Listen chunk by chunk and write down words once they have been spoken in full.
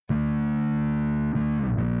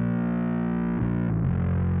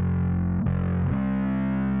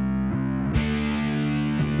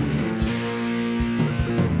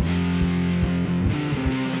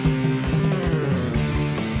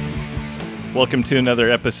Welcome to another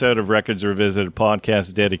episode of Records Revisited,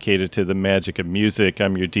 podcast dedicated to the magic of music.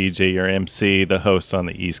 I'm your DJ, your MC, the host on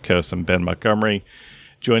the East Coast. I'm Ben Montgomery.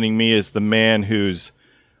 Joining me is the man who's,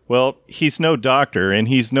 well, he's no doctor and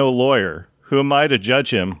he's no lawyer. Who am I to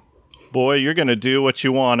judge him? Boy, you're going to do what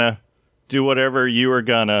you want to. Do whatever you are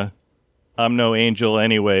gonna. I'm no angel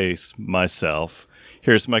anyways, myself.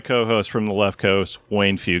 Here's my co-host from the left coast,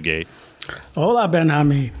 Wayne Fugate. Hola,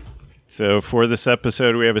 Ben-Ami. So for this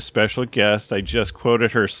episode, we have a special guest. I just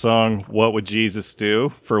quoted her song, What Would Jesus Do,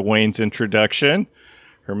 for Wayne's introduction.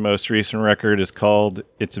 Her most recent record is called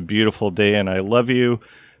It's a Beautiful Day and I Love You.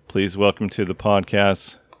 Please welcome to the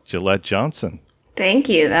podcast, Gillette Johnson. Thank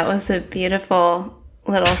you. That was a beautiful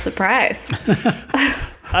little surprise.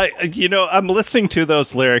 I'm listening to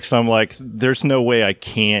those lyrics. I'm like, there's no way I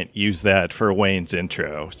can't use that for Wayne's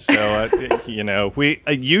intro. So, we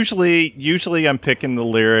usually I'm picking the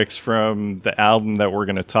lyrics from the album that we're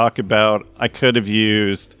going to talk about. I could have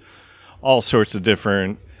used all sorts of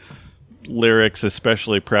different lyrics,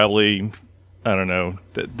 especially probably, I don't know.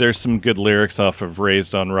 There's some good lyrics off of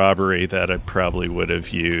Raised on Robbery that I probably would have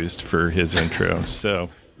used for his intro. So.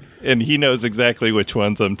 And he knows exactly which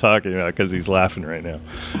ones I'm talking about because he's laughing right now.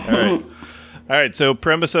 All right. So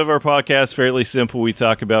premise of our podcast, fairly simple. We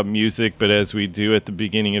talk about music, but as we do at the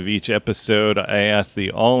beginning of each episode, I ask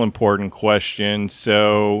the all-important question.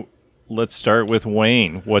 So let's start with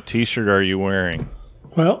Wayne. What t-shirt are you wearing?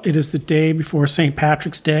 Well, it is the day before St.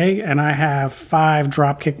 Patrick's Day, and I have 5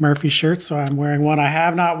 Dropkick Murphy shirts, so I'm wearing one I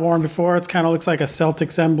have not worn before. It kind of looks like a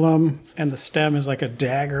Celtics emblem, and the stem is like a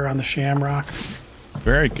dagger on the shamrock.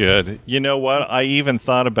 Very good. You know what? I even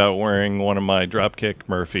thought about wearing one of my Dropkick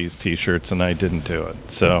Murphys t-shirts, and I didn't do it.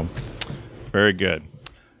 So, very good.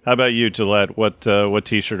 How about you, Gillette? What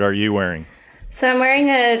t-shirt are you wearing? So I'm wearing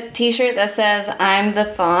a t-shirt that says, I'm the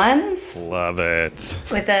Fonz. Love it.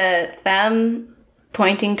 With a thumb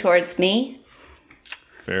pointing towards me.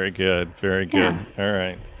 Very good. Very good. Yeah. All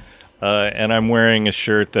right. And I'm wearing a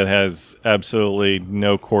shirt that has absolutely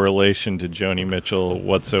no correlation to Joni Mitchell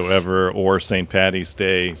whatsoever or St. Patty's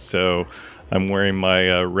Day. So I'm wearing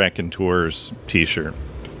my Raconteurs t-shirt.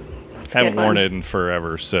 Haven't worn it in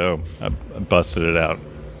forever, so I busted it out.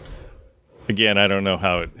 Again, I don't know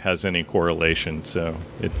how it has any correlation, so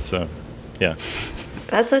it's, yeah.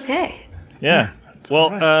 That's okay. Yeah.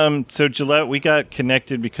 Well, so Gillette, we got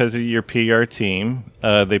connected because of your PR team.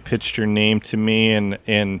 They pitched your name to me,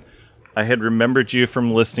 and I had remembered you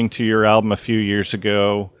from listening to your album a few years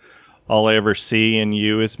ago. All I ever see in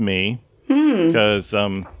you is me. Because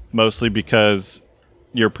mostly because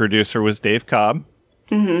your producer was Dave Cobb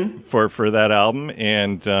for that album.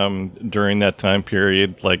 And during that time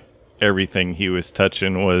period, like everything he was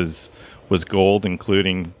touching was gold,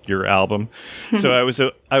 including your album. So I was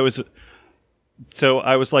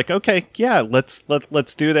like, okay, yeah, let's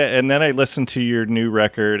do that. And then I listened to your new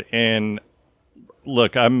record, and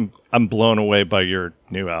look, I'm blown away by your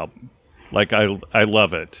new album. Like I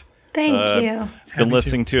love it. Thank you. Been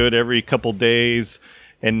listening to it every couple days,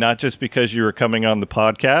 and not just because you were coming on the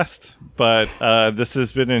podcast, but this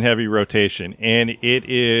has been in heavy rotation, and it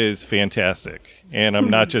is fantastic. And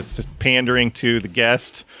I'm not just pandering to the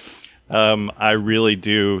guest. I really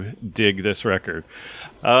do dig this record.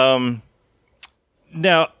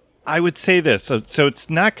 Now, I would say this. So it's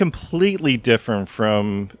not completely different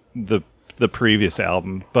from the previous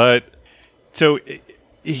album, but so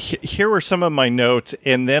here were some of my notes,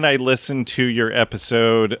 and then I listened to your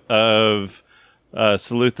episode of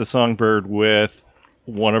Salute the Songbird with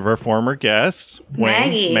one of our former guests,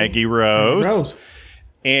 Maggie Rose.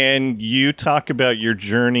 And you talk about your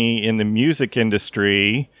journey in the music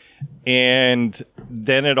industry, and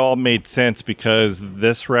then it all made sense because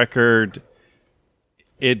this record,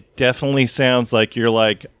 it definitely sounds like you're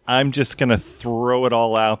like, I'm just going to throw it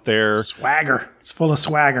all out there. Swagger. It's full of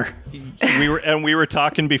swagger. We were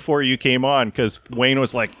talking before you came on because Wayne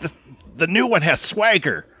was like, the new one has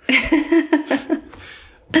swagger.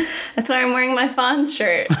 That's why I'm wearing my Fonz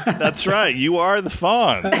shirt. That's right. You are the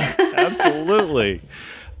Fawn. Absolutely.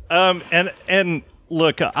 And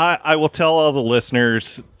look, I will tell all the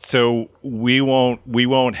listeners, so we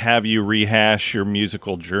won't have you rehash your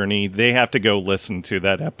musical journey. They have to go listen to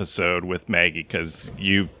that episode with Maggie because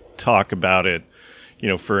you talk about it,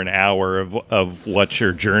 for an hour of what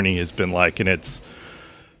your journey has been like, and it's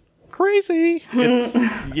crazy.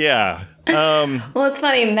 Yeah. Well, it's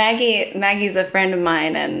funny. Maggie's a friend of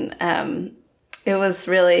mine, and it was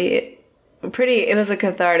really it was a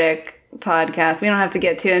cathartic podcast. We don't have to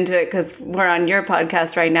get too into it because we're on your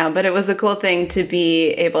podcast right now, but it was a cool thing to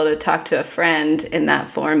be able to talk to a friend in that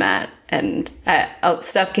format. And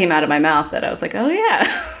stuff came out of my mouth that I was like, oh yeah,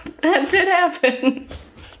 that did happen.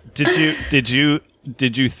 Did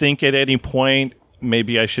you think at any point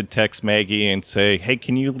maybe I should text Maggie and say, hey,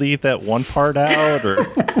 can you leave that one part out? Or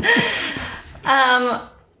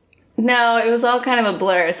No, it was all kind of a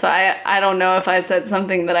blur. So I don't know if I said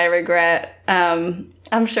something that I regret.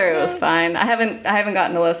 I'm sure it was fine. I haven't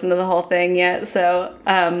gotten to listen to the whole thing yet. So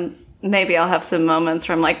maybe I'll have some moments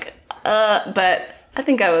where I'm like, but I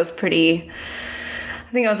think I was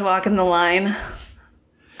walking the line.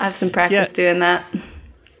 I have some practice doing that.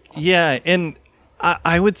 Yeah, and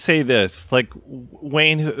I would say this, like,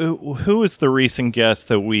 Wayne, who was the recent guest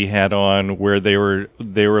that we had on where they were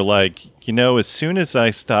like, as soon as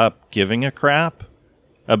I stopped giving a crap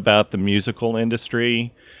about the musical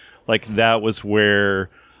industry, like, that was where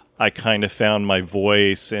I kind of found my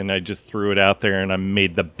voice, and I just threw it out there, and I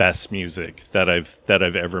made the best music that I've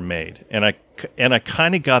ever made. And I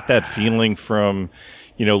kind of got that feeling from,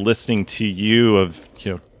 listening to you of,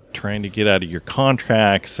 trying to get out of your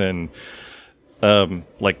contracts and,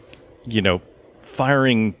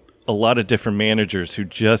 firing a lot of different managers who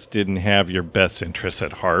just didn't have your best interests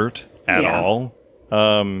at heart at all.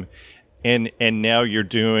 And now you're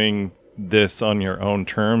doing this on your own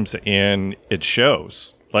terms, and it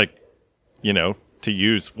shows. Like, to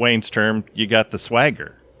use Wayne's term, you got the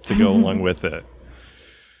swagger to go along with it.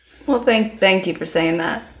 Well, thank you for saying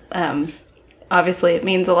that. Obviously, it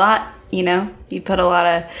means a lot. You put a lot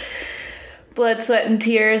of blood, sweat, and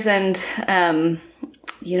tears, and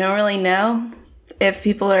you don't really know if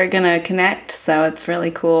people are going to connect. So it's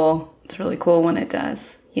really cool. It's really cool when it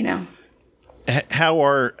does, How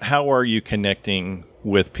are you connecting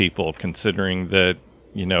with people, considering that,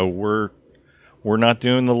 we're not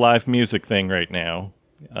doing the live music thing right now?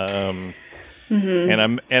 And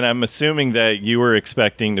I'm assuming that you were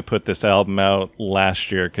expecting to put this album out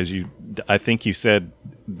last year, because I think you said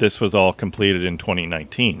this was all completed in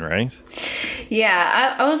 2019, right?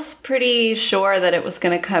 Yeah, I was pretty sure that it was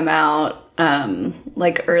going to come out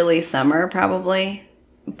like early summer probably,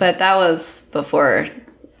 but that was before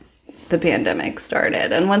the pandemic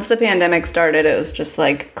started. And once the pandemic started, it was just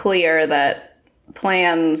like clear that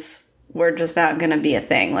plans were just not going to be a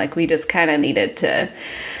thing. Like, we just kind of needed to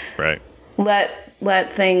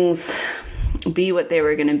let things be what they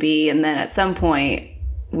were going to be. And then at some point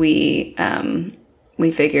we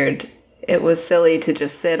figured it was silly to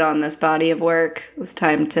just sit on this body of work. It was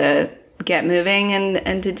time to get moving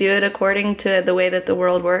and to do it according to the way that the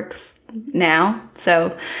world works now.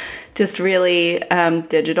 So just really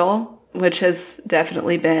digital, which has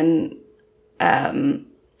definitely been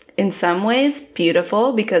in some ways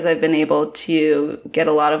beautiful, because I've been able to get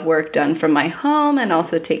a lot of work done from my home and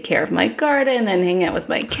also take care of my garden and hang out with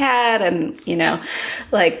my cat. And,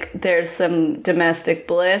 there's some domestic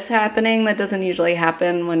bliss happening that doesn't usually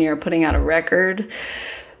happen when you're putting out a record.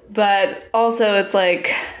 But also it's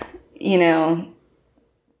like, the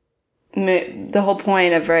whole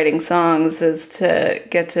point of writing songs is to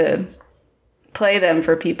get to play them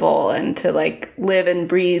for people and to like live and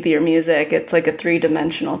breathe your music. It's like a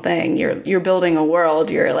 3-dimensional thing. You're building a world.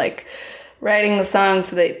 You're like writing the songs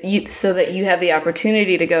so that you have the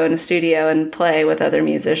opportunity to go in a studio and play with other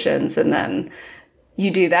musicians, and then you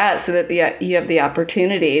do that so that you have the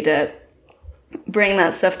opportunity to bring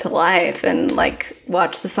that stuff to life and like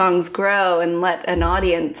watch the songs grow and let an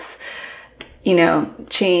audience,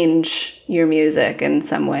 change your music in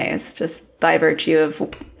some ways, just by virtue of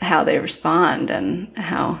how they respond and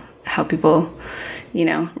how people,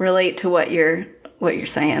 relate to what you're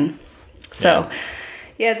saying. So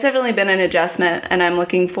yeah, it's definitely been an adjustment, and I'm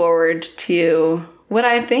looking forward to what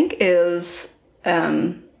I think is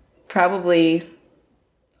probably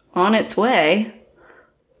on its way,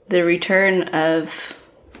 the return of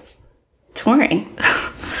touring.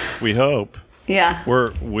 We hope. Yeah.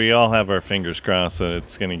 We all have our fingers crossed that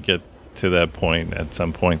it's going to get to that point at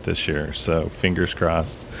some point this year. So fingers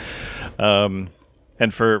crossed. And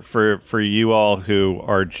for you all who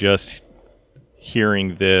are just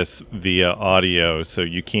hearing this via audio, so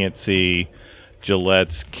you can't see,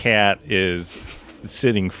 Gillette's cat is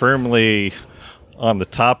sitting firmly on the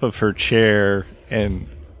top of her chair. And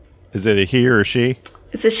is it a he or a she?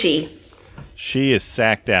 It's a she. She is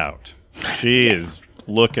sacked out. She is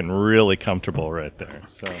looking really comfortable right there.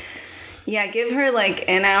 So yeah, give her like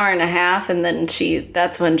an hour and a half, and then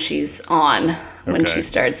that's when she's on. When she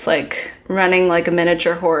starts like running like a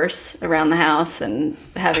miniature horse around the house and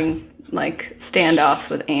having like standoffs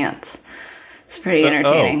with ants. It's pretty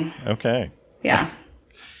entertaining. Okay. Yeah.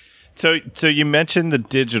 So you mentioned the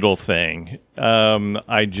digital thing.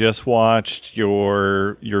 I just watched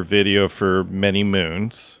your video for Many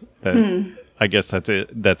Moons. I guess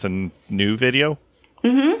that's a new video.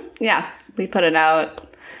 Yeah, we put it out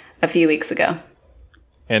a few weeks ago.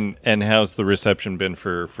 And how's the reception been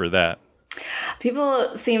for that?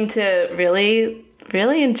 People seem to really,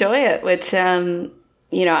 really enjoy it, which I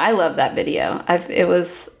love that video. I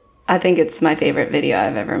think it's my favorite video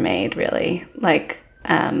I've ever made, really. Like,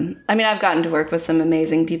 I've gotten to work with some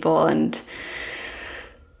amazing people, and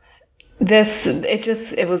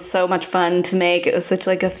it was so much fun to make. It was such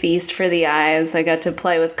like a feast for the eyes. I got to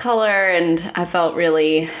play with color, and I felt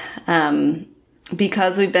really,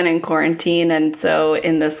 because we've been in quarantine and so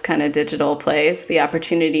in this kind of digital place, the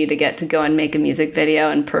opportunity to get to go and make a music video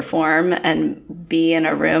and perform and be in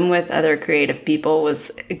a room with other creative people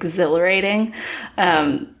was exhilarating.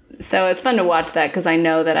 So it's fun to watch that because I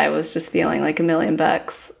know that I was just feeling like $1 million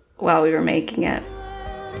while we were making it.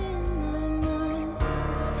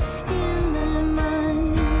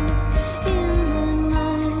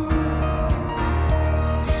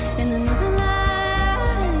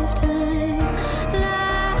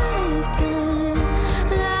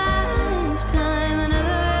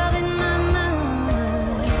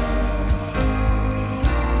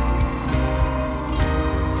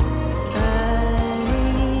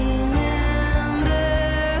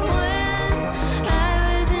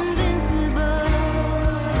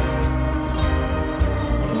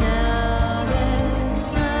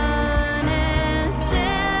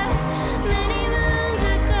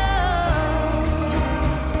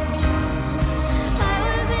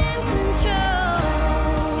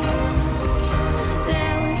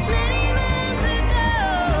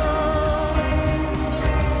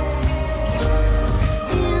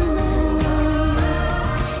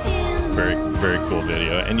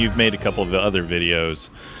 You've made a couple of other videos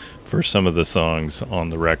for some of the songs on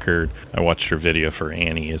the record. I watched your video for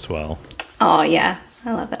Annie as well. Oh, yeah.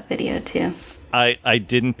 I love that video, too. I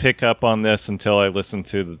didn't pick up on this until I listened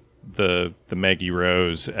to the Maggie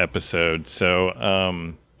Rose episode.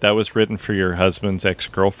 So that was written for your husband's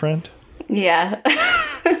ex-girlfriend? Yeah.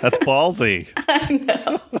 That's ballsy. I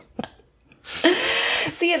know.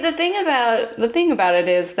 See, the thing about it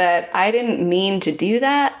is that I didn't mean to do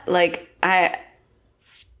that. Like, I'm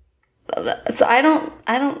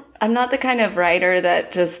not the kind of writer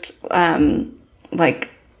that just,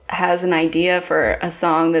 has an idea for a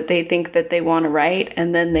song that they think that they want to write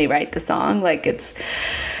and then they write the song. Like, it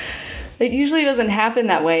usually doesn't happen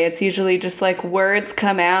that way. It's usually just like words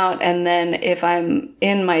come out, and then if I'm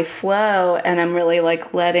in my flow and I'm really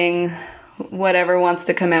like letting whatever wants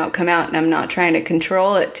to come out, and I'm not trying to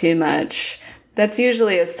control it too much, that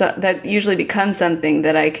usually becomes something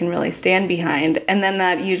that I can really stand behind. And then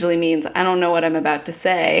that usually means I don't know what I'm about to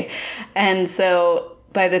say. And so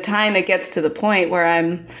by the time it gets to the point where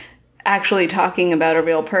I'm actually talking about a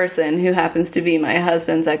real person who happens to be my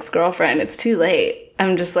husband's ex-girlfriend, it's too late.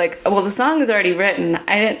 I'm just like, well, the song is already written.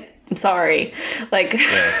 I'm sorry. Like,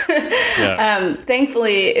 yeah.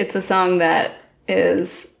 Thankfully, it's a song that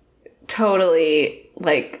is totally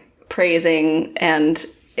like praising and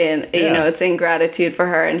it's in gratitude for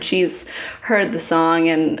her, and she's heard the song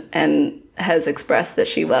and has expressed that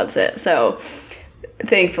she loves it. So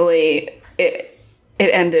thankfully it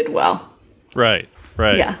ended well. Right.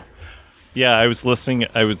 Yeah. I was listening.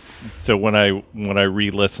 When I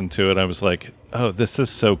re-listened to it, I was like, oh, this is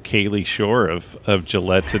so Kaylee Shore of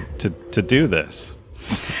Gillette to do this.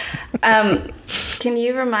 Can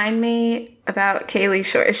you remind me about Kaylee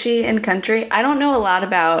Shore? Is she in country? I don't know a lot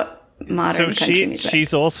about modern country music.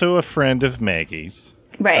 She's also a friend of Maggie's,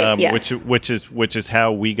 right? Yes. Which is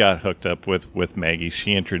how we got hooked up with Maggie.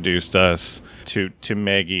 She introduced us to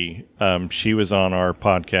Maggie. She was on our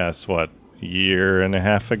podcast a year and a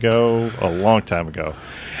half ago, a long time ago,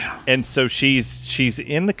 and so she's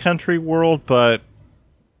in the country world, but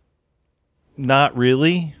not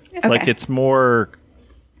really. Okay. Like, it's more.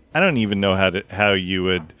 I don't even know how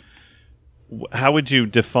would you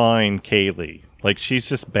define Kaylee? Like, she's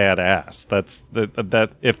just badass.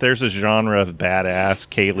 That if there's a genre of badass,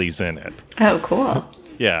 Kaylee's in it. Oh, cool.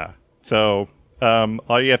 Yeah. So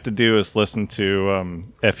all you have to do is listen to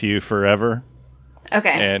FU Forever.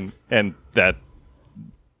 Okay. And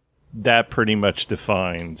that pretty much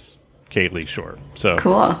defines Kaylee Shore. So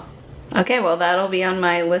cool. Okay, well, that'll be on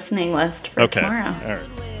my listening list for tomorrow. All right.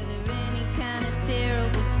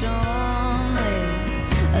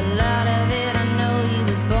 A lot of it I know he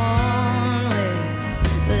was born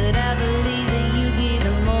with, but I believe that you gave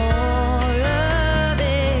him more of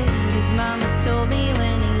it. His mama told me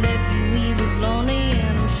when he left you he was lonely,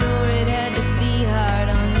 and I'm sure it had to be hard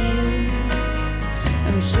on you.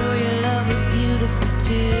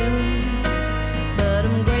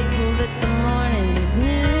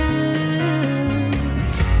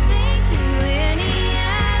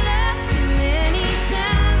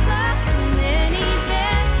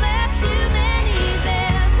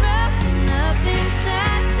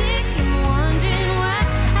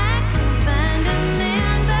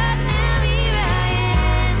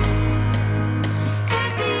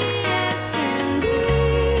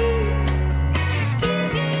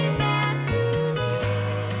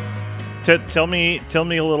 Tell me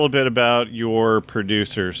a little bit about your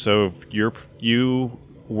producer. So you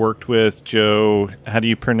worked with Joe. How do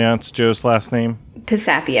you pronounce Joe's last name?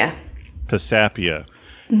 Pisapia. Pisapia.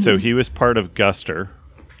 So he was part of Guster,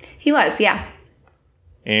 He was, yeah.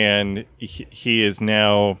 and he is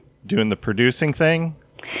now doing the producing thing,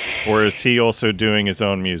 or is he also doing his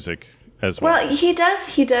own music as well? Well, he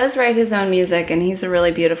does write his own music, and he's a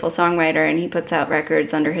really beautiful songwriter, and he puts out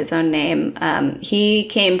records under his own name. He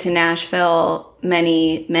came to Nashville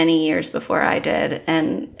many, many years before I did,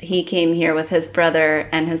 and he came here with his brother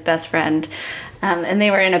and his best friend, and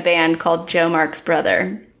they were in a band called Joe Mark's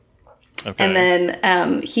Brother. Okay. And then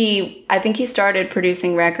I think he started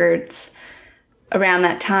producing records around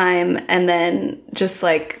that time, and then just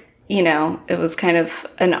like, you know, it was kind of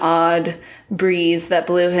an odd breeze that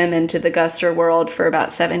blew him into the Guster world for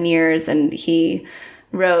about 7 years, and he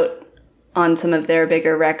wrote on some of their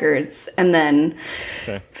bigger records, and then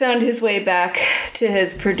found his way back to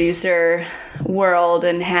his producer world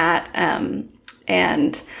and hat.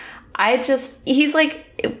 And he's like,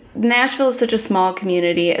 Nashville is such a small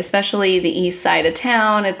community, especially the east side of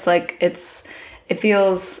town. It's like, it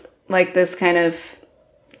feels like this kind of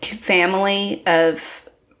family of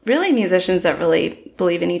really musicians that really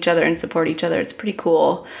believe in each other and support each other. It's pretty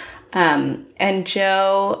cool. And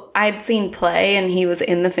Joe, I'd seen play, and he was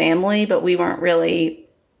in the family, but we weren't really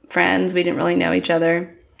friends. We didn't really know each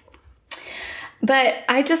other. But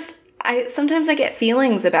sometimes I get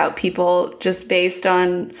feelings about people just based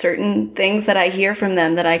on certain things that I hear from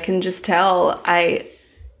them that I can just tell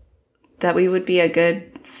that we would be a good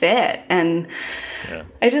fit. And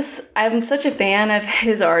I'm such a fan of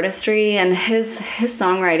his artistry, and his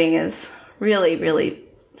songwriting is really, really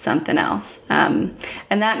something else. And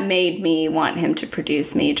that made me want him to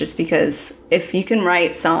produce me, just because if you can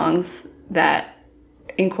write songs that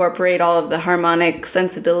incorporate all of the harmonic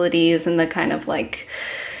sensibilities and the kind of like,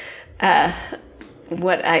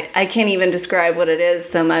 what I can't even describe what it is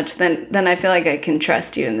so much, then I feel like I can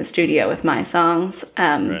trust you in the studio with my songs.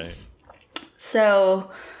 Right. So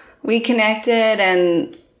we connected,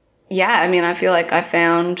 and yeah, I mean, I feel like I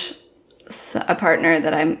found a partner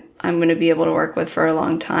that I'm going to be able to work with for a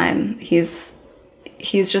long time. He's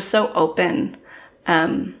just so open,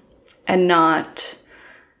 and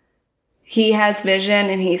he has vision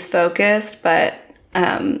and he's focused, but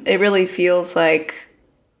it really feels like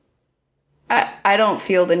I don't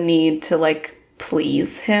feel the need to like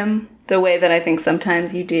please him the way that I think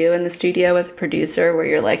sometimes you do in the studio with a producer, where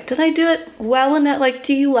you're like, did I do it well enough? Like,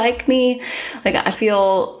 do you like me? Like, I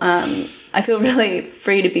feel really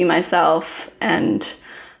free to be myself, and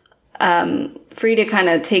free to kind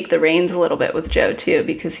of take the reins a little bit with Joe too,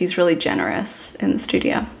 because he's really generous in the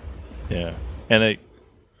studio. Yeah. And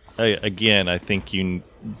I think you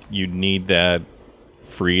need that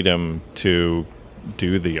freedom to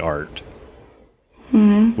do the art.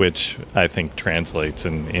 Mm-hmm. Which I think translates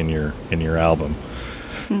in your album.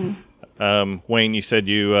 Wayne, you said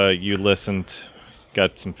you listened,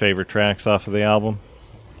 got some favorite tracks off of the album?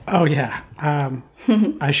 Oh, yeah.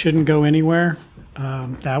 I Shouldn't Go Anywhere.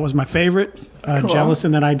 That was my favorite. Cool. Jealous,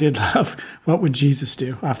 and then I did love What Would Jesus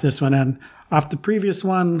Do off this one. And off the previous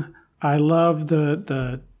one, I love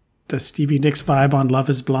the Stevie Nicks vibe on Love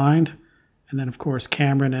Is Blind. And then, of course,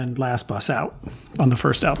 Cameron and Last Bus Out on the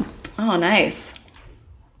first album. Oh, nice.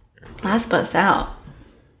 Last Bus Out.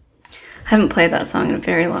 I haven't played that song in a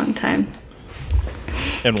very long time.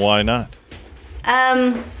 And why not?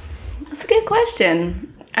 That's a good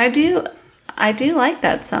question. I do like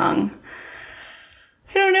that song.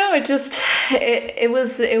 I don't know.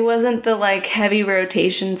 It wasn't the like heavy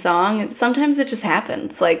rotation song. Sometimes it just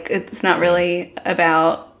happens. Like, it's not really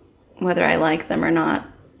about whether I like them or not.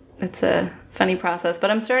 It's a funny process. But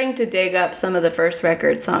I'm starting to dig up some of the first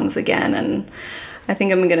record songs again, and I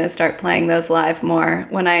think I'm going to start playing those live more.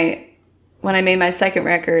 When I made my second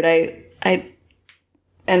record,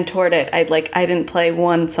 and toured it, I didn't play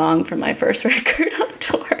one song from my first record on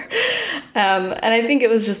tour. And I think it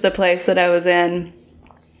was just the place that I was in,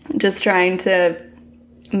 just trying to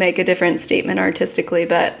make a different statement artistically.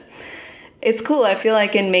 But it's cool. I feel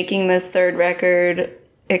like in making this third record,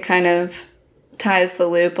 it kind of ties the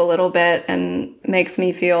loop a little bit and makes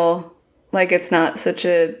me feel like it's not such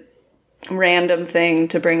a random thing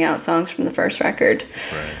to bring out songs from the first record.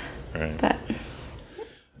 Right. But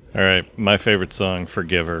all right, my favorite song,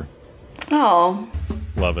 Forgiver. oh,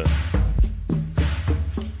 Love it.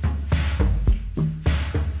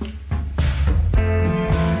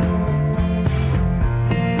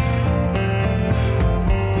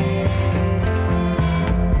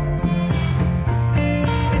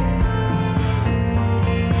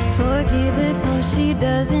 Forgive her for she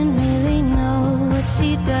doesn't really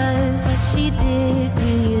does what she did to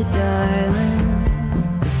you, darling.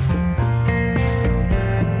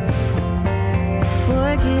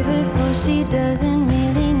 Forgive her for she doesn't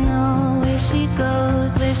really know where she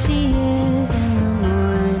goes, where she is in the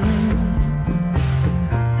morning.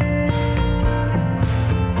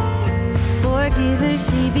 Forgive her,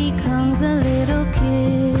 she becomes a little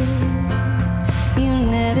kid. You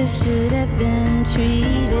never should have been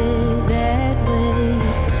treated that way.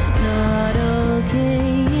 It's not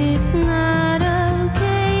okay, it's not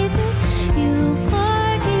okay, but you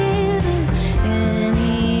forgive her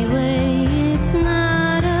anyway. It's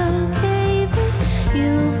not okay, but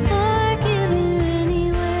you forgive her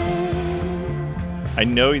anyway. I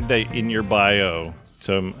know that in your bio,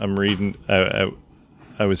 so I'm reading.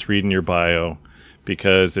 I was reading your bio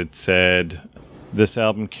because it said this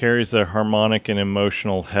album carries a harmonic and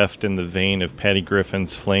emotional heft in the vein of Patty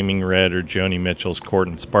Griffin's Flaming Red or Joni Mitchell's Court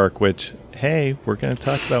and Spark. Which, hey, we're going to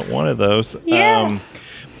talk about one of those. Yeah.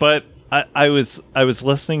 But I was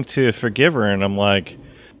listening to Forgive Her, and I'm like,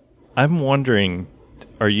 I'm wondering,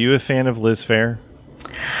 are you a fan of Liz Phair?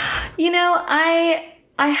 You know, I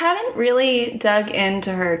haven't really dug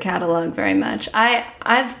into her catalog very much.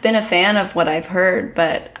 I've been a fan of what I've heard,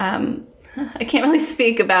 but I can't really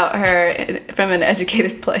speak about her from an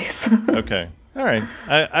educated place. Okay. All right.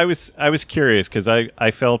 I was curious because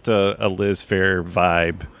I felt a Liz Phair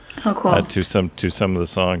vibe Oh, cool. to some of the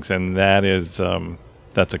songs, and that is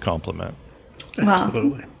that's a compliment. Well,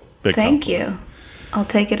 Absolutely. Big thank compliment. you. I'll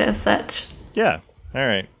take it as such. Yeah. All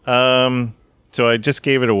right. So I just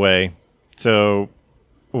gave it away. So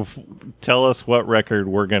tell us what record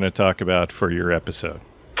we're going to talk about for your episode.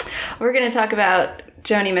 We're going to talk about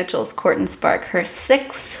Joni Mitchell's Court and Spark, her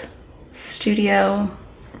 6th studio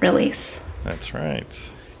release. That's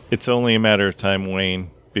right. It's only a matter of time, Wayne,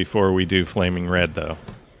 before we do Flaming Red, though.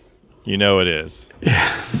 You know it is. Yeah.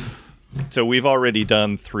 So we've already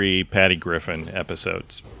done 3 Patty Griffin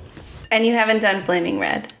episodes. And you haven't done Flaming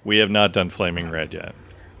Red. We have not done Flaming Red yet.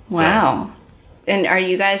 Wow. And are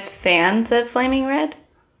you guys fans of Flaming Red?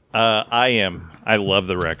 I am. I love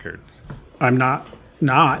the record. I'm not.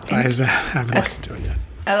 I just haven't listened to it yet.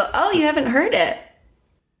 Oh, you haven't heard it.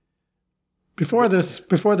 Before this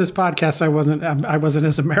podcast, I wasn't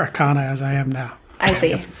as Americana as I am now. I see.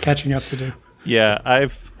 Got some catching up to do. Yeah,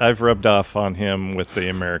 I've rubbed off on him with the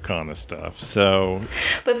Americana stuff. So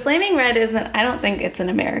But Flaming Red isn't, I don't think it's an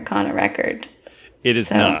Americana record. it is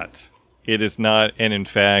So- not. It is not. And in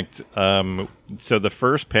fact, so the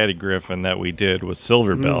first Patty Griffin that we did was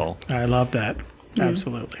Silver Bell. I love that.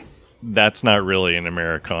 Absolutely. That's not really an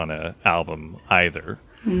Americana album either.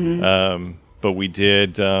 But we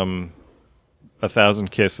did A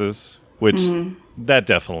Thousand Kisses, which that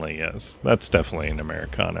definitely is. That's definitely an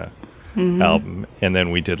Americana album. And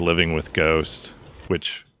then we did Living with Ghosts,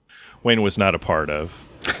 which Wayne was not a part of.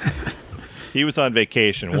 He was on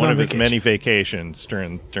vacation, one of his many vacations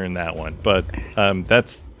during that one. But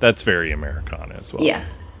that's very Americana as well.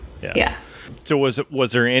 Yeah. So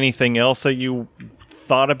was there anything else that you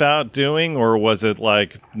thought about doing, or was it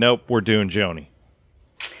like, nope, we're doing Joni?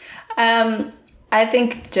 I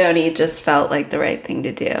think Joni just felt like the right thing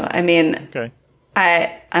to do. I mean, Okay.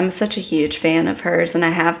 I'm such a huge fan of hers, and I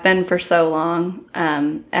have been for so long.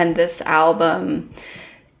 And this album,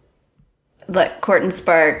 like Court and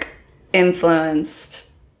Spark,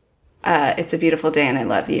 influenced It's a Beautiful Day and I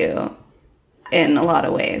Love You in a lot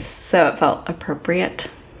of ways. So it felt appropriate.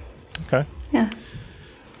 Okay. Yeah.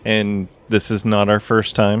 And this is not our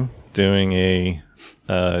first time doing a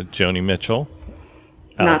Joni Mitchell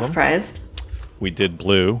album. Not surprised. We did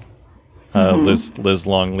Blue. Liz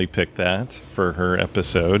Longley picked that for her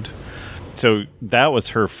episode. So that was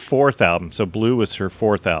her 4th album. So Blue was her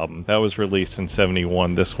 4th album. That was released in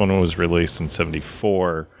 71. This one was released in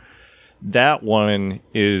 74. That one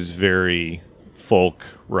is very folk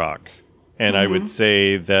rock. And I would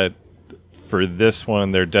say that for this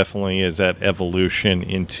one, there definitely is that evolution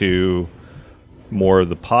into more of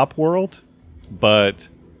the pop world. But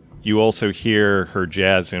you also hear her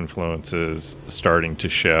jazz influences starting to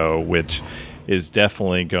show, which is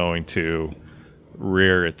definitely going to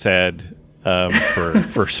rear its head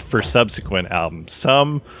for subsequent albums.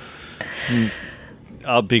 Some,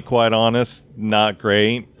 I'll be quite honest, not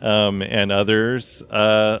great, and others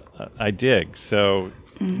I dig. So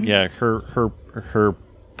yeah, her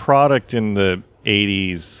product in the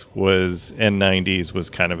 80s and 90s was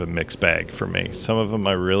kind of a mixed bag for me. Some of them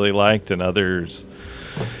I really liked, and others,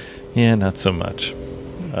 yeah, not so much.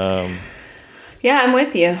 Yeah, I'm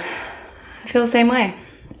with you. I feel the same way.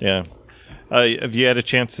 Yeah. Have you had a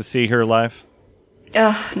chance to see her live?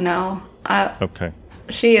 Ugh, no. Okay.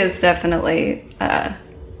 She is definitely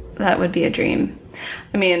That would be a dream.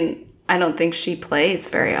 I mean, I don't think she plays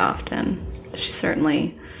very often. She's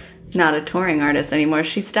certainly not a touring artist anymore.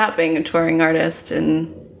 She stopped being a touring artist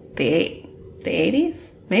in the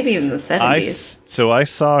 80s? Maybe even the 70s. So I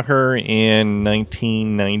saw her in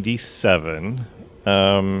 1997,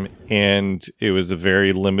 and it was a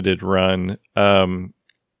very limited run.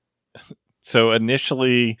 So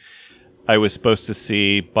initially, I was supposed to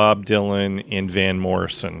see Bob Dylan and Van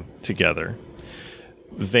Morrison together.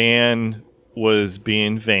 Van was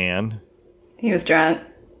being Van. He was drunk.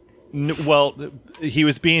 Well, he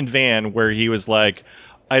was being Van, where he was like,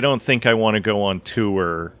 I don't think I want to go on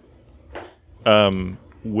tour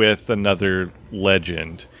with another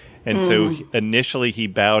legend. And so initially he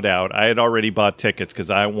bowed out. I had already bought tickets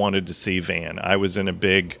because I wanted to see Van. I was in a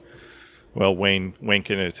big, well, Wayne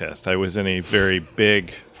can attest, I was in a very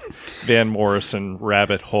big Van Morrison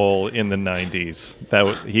rabbit hole in the 90s.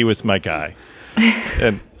 He was my guy.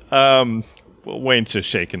 And Wayne's just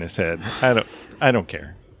shaking his head. I don't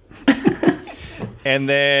care. And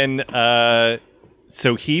then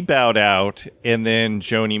so he bowed out, and then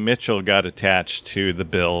Joni Mitchell got attached to the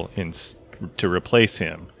bill to replace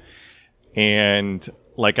him. And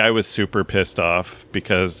like, I was super pissed off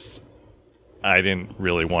because I didn't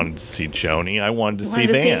really want to see Joni. I wanted to see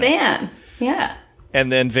Van. Yeah. And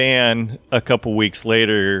then Van, a couple weeks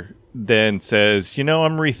later, then says,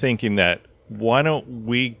 I'm rethinking that. Why don't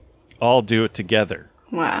we all do it together?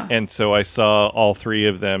 Wow. And so I saw all three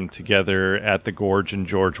of them together at the Gorge in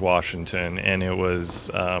George Washington, and it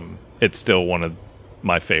was it's still one of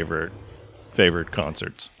my favorite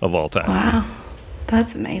concerts of all time. Wow.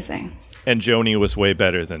 That's amazing. And Joni was way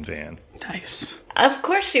better than Van. Nice. Of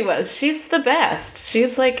course she was. She's the best.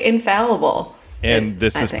 She's like infallible. And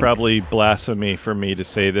this I is think. probably blasphemy for me to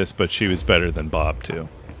say this, but she was better than Bob too.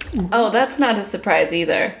 Oh, that's not a surprise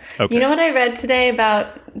either. Okay. You know what I read today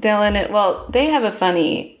about Dylan? Well, they have a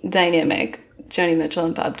funny dynamic, Joni Mitchell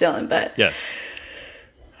and Bob Dylan, but Yes.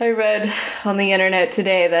 I read on the internet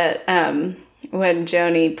today that when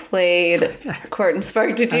Joni played Court and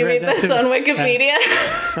Spark, did you read read that this too. on Wikipedia?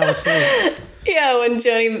 Fell asleep. Yeah, when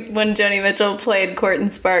Joni Mitchell played Court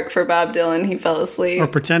and Spark for Bob Dylan, he fell asleep. Or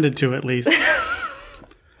pretended to, at least.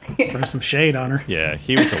 Throw some shade on her. Yeah,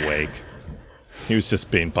 he was awake. He was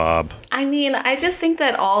just being Bob. I mean, I just think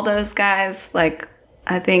that all those guys, like,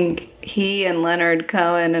 I think he and Leonard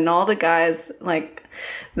Cohen and all the guys, like,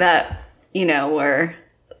 that, were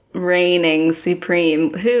reigning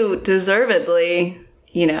supreme, who deservedly,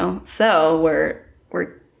 were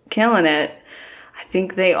killing it. I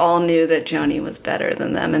think they all knew that Joni was better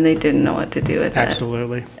than them, and they didn't know what to do with it.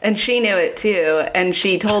 Absolutely. And she knew it, too, and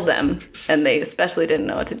she told them, and they especially didn't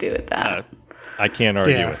know what to do with that. I can't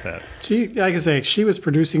argue Yeah. with that. She, like I say, she was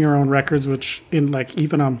producing her own records, which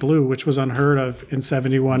even on Blue, which was unheard of in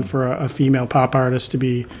 '71 for a female pop artist to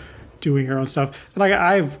be doing her own stuff. Like,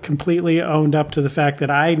 I've completely owned up to the fact that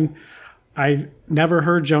I never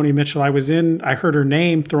heard Joni Mitchell. I heard her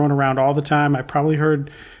name thrown around all the time. I probably heard,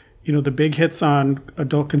 the big hits on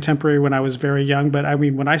adult contemporary when I was very young. But I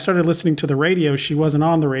mean, when I started listening to the radio, she wasn't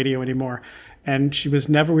on the radio anymore, and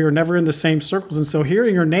we were never in the same circles. And so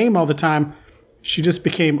hearing her name all the time, she just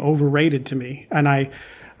became overrated to me. And I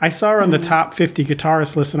saw her on the top 50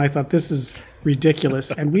 guitarist list, and I thought, this is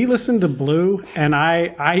ridiculous. And we listened to Blue, and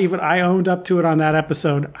I owned up to it on that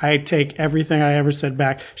episode. I take everything I ever said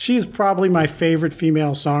back. She's probably my favorite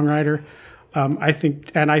female songwriter. I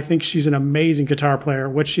think she's an amazing guitar player.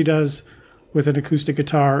 What she does with an acoustic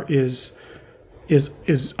guitar is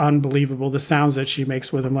unbelievable. The sounds that she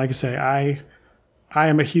makes with them, like I say, I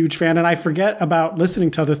am a huge fan, and I forget about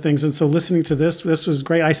listening to other things. And so listening to this was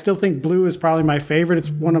great. I still think Blue is probably my favorite. It's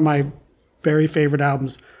one of my very favorite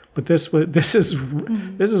albums. But this is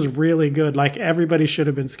really good. Like, everybody should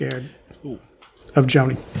have been scared of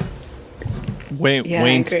Joni. Yeah, I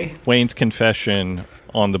agree. Wayne's confession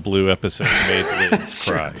on the Blue episode made Liz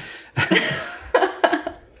cry.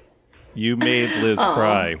 You made Liz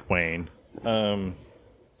cry, Wayne.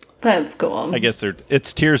 That's cool. I guess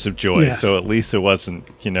it's tears of joy, Yes. so at least it wasn't,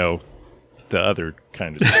 the other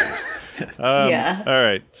kind of tears. Yeah. All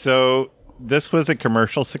right, so this was a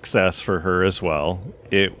commercial success for her as well.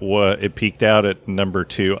 It peaked out at number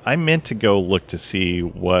 2. I meant to go look to see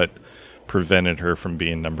what prevented her from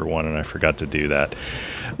being number 1, and I forgot to do that.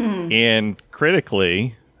 And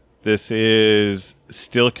critically, this is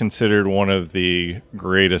still considered one of the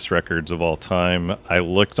greatest records of all time. I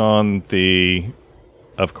looked on the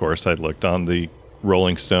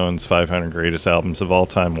Rolling Stones 500 greatest albums of all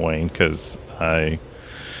time, Wayne, because I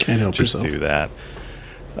Can't help just yourself. do that.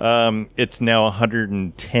 It's now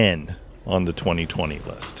 110 on the 2020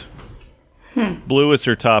 list. Blue is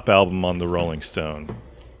her top album on the Rolling Stone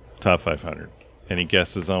Top 500. Any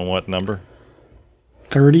guesses on what number?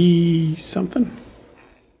 30 something.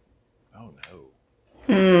 Oh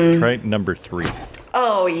no. Try number 3.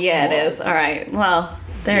 Oh, yeah, it is. All right. Well,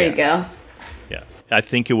 there you go. Yeah, I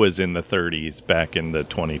think it was in the 30s back in the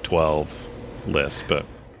 2012 list, but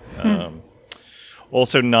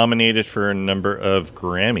also nominated for a number of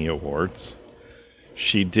Grammy Awards.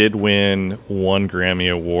 She did win 1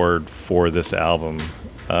 Grammy Award for this album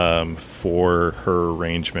for her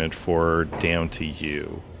arrangement for Down to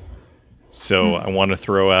You. So I want to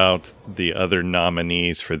throw out the other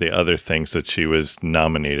nominees for the other things that she was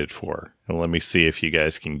nominated for. And let me see if you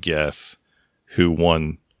guys can guess who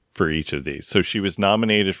won for each of these. So she was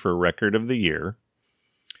nominated for Record of the Year.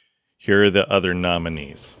 Here are the other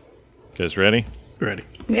nominees. You guys ready? Ready.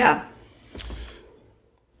 Yeah.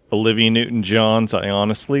 Olivia Newton-John's I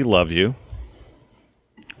Honestly Love You,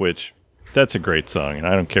 which that's a great song, and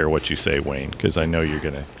I don't care what you say, Wayne, because I know you're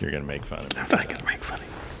gonna make fun of me. I'm not going to make fun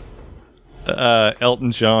of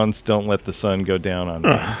Elton John's Don't Let the Sun Go Down on Me.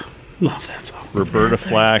 you. Love that song. Roberta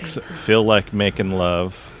Flack's Feel Like Making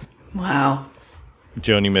Love. Wow.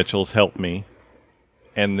 Joni Mitchell's Help Me.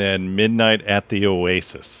 And then Midnight at the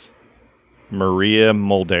Oasis. Maria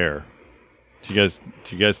Muldaur. Do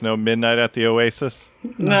you guys know Midnight at the Oasis?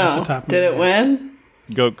 At No. the top of Did my it win?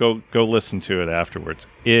 Go listen to it afterwards.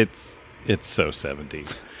 It's so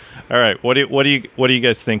 70s. All right, what do you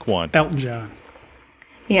guys think won? Elton John.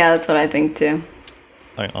 Yeah, that's what I think too.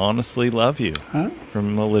 I Honestly Love You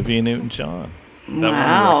from Olivia Newton-John. That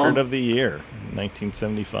Wow. won Record of the Year,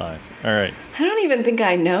 1975. All right. I don't even think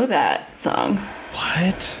I know that song.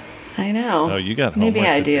 What? I know. Oh, you got Maybe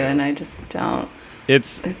homework I to do, do. and I just don't.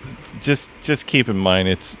 It's just keep in mind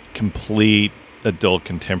it's complete adult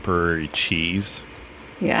contemporary cheese.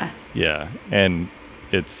 Yeah. Yeah, and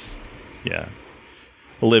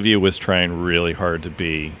Olivia was trying really hard to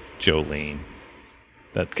be Jolene.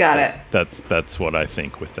 Got it. That's what I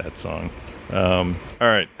think with that song. All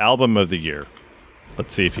right, album of the year.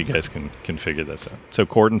 Let's see if you guys can figure this out. So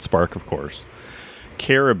Court and Spark, of course.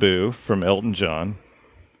 Caribou from Elton John.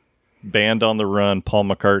 Band on the Run, Paul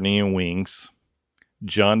McCartney and Wings.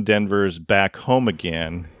 John Denver's Back Home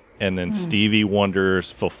Again. And then Stevie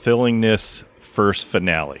Wonder's Fulfillingness First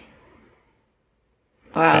Finale.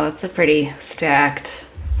 Wow, that's a pretty stacked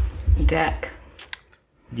deck.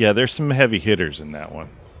 Yeah, there's some heavy hitters in that one.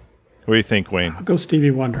 What do you think, Wayne? I'll go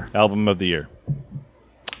Stevie Wonder. Album of the year.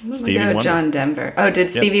 Stevie Go Wonder. John Denver. Oh, did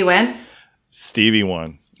Stevie win? Stevie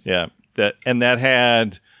won. Yeah. That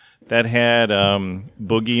had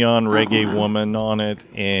Boogie on Reggae Woman on it,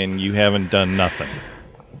 and You Haven't Done Nothing.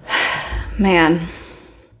 Man.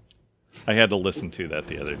 I had to listen to that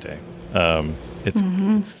the other day.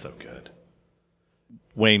 It's so good.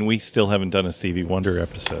 Wayne, we still haven't done a Stevie Wonder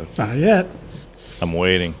episode. Not yet. I'm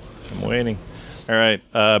waiting. All right.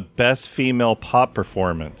 Best female pop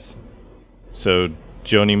performance. So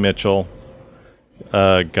Joni Mitchell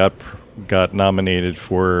got nominated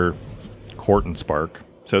for Court and Spark.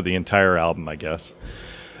 So the entire album, I guess.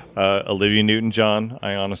 Olivia Newton-John,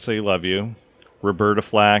 I Honestly Love You. Roberta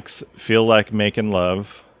Flack's Feel Like Making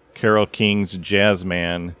Love. Carole King's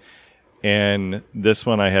Jazzman. And this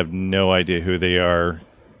one I have no idea who they are.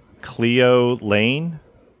 Cleo Lane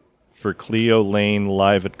for Cleo Lane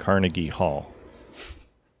Live at Carnegie Hall.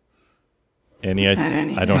 I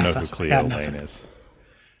don't know who Cleo Got Lane nothing. is.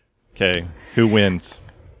 Okay, who wins?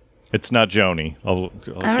 It's not Joni. I'm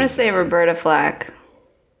going to say Roberta Flack.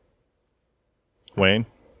 Wayne?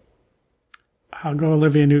 I'll go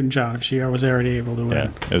Olivia Newton-John if she was already able to win.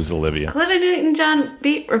 Yeah, it was Olivia. Olivia Newton-John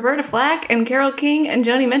beat Roberta Flack and Carole King and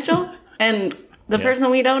Joni Mitchell and the person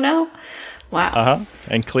we don't know. Wow.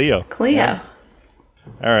 And Cleo. Cleo.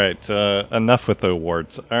 All right, enough with the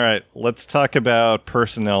awards. All right, let's talk about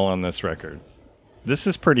personnel on this record. This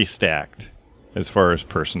is pretty stacked as far as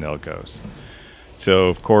personnel goes. So,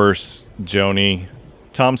 of course, Joni,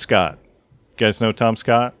 Tom Scott. You guys know Tom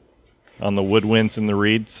Scott on the woodwinds and the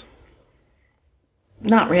reeds?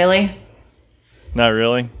 Not really. Not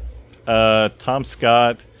really. Tom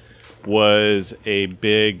Scott was a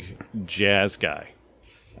big jazz guy.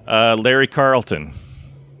 Larry Carlton.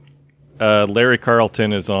 Larry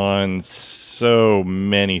Carlton is on so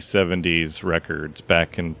many 70s records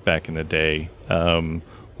back in the day.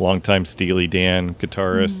 Longtime Steely Dan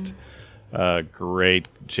guitarist. Great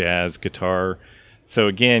jazz guitar. So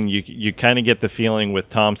again, you kind of get the feeling with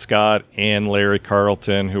Tom Scott and Larry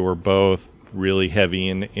Carlton, who were both really heavy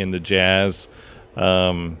in the jazz.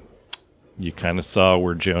 You kind of saw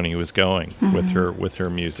where Joni was going with her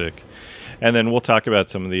music. And then we'll talk about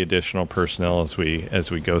some of the additional personnel as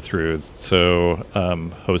we go through. So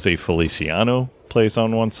Jose Feliciano plays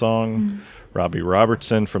on one song. Robbie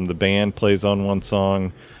Robertson from the band plays on one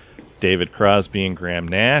song. David Crosby and Graham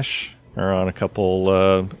Nash are on a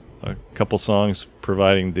couple songs,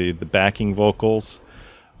 providing the backing vocals.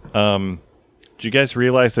 Did you guys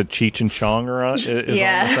realize that Cheech and Chong is on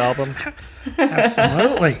this album?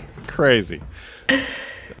 Absolutely. Crazy.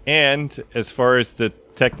 And as far as the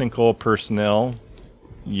technical personnel,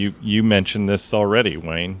 you mentioned this already,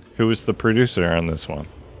 Wayne. Who was the producer on this one?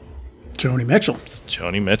 Joni Mitchell. It's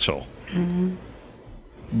Joni Mitchell.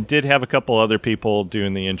 Did have a couple other people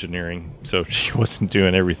doing the engineering, so she wasn't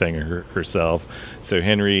doing everything herself. So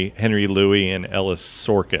Henry Louis and Ellis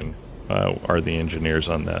Sorkin are the engineers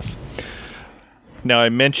on this. Now, I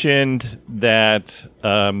mentioned that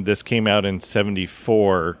this came out in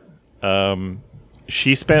 1974.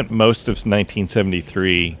 She spent most of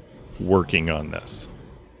 1973 working on this.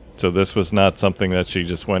 So this was not something that she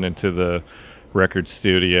just went into the record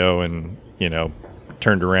studio and,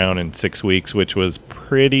 turned around in 6 weeks, which was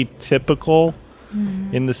pretty typical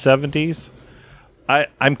in the 70s.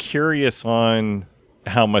 I'm curious on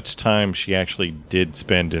how much time she actually did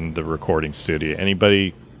spend in the recording studio.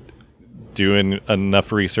 Anybody doing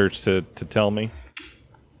enough research to tell me?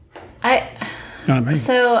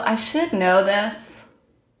 So I should know this.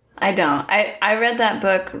 I don't. I read that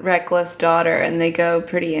book, Reckless Daughter, and they go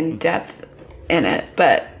pretty in depth in it,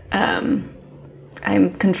 but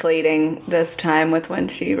I'm conflating this time with when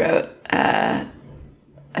she wrote a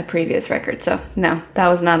previous record. So no, that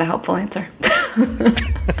was not a helpful answer.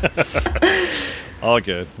 All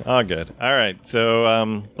good. All right.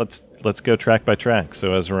 So let's go track by track.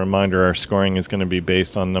 So as a reminder, our scoring is going to be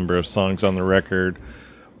based on number of songs on the record.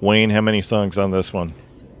 Wayne, how many songs on this one?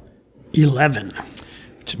 11.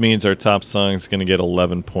 Which means our top song is going to get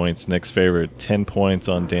 11 points. Nick's favorite, 10 points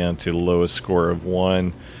on down to the lowest score of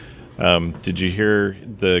 1. Did you hear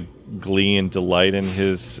the glee and delight in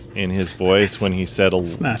his voice when he said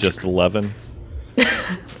just 11?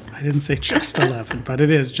 I didn't say just 11, but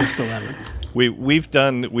it is just 11. We've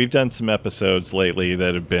done some episodes lately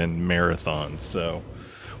that have been marathons. So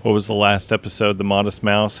what was the last episode? The Modest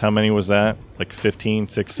Mouse. How many was that? Like 15,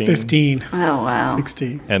 16? 15. Oh, wow.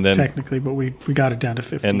 16. And then, technically, but we got it down to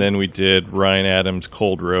 15. And then we did Ryan Adams'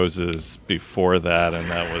 Cold Roses before that, and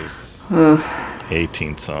that was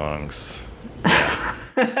 18 songs.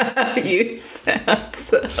 You sound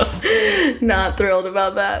so not thrilled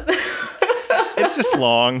about that. It's just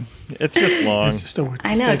long. It's just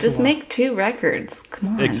I know. Just make 2 records.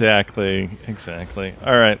 Come on. Exactly.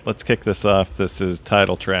 All right, let's kick this off. This is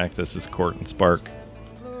title track. This is Court and Spark.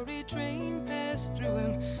 Glory train passed through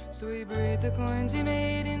him, so he buried the coins he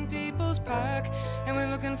made in People's Park, and we're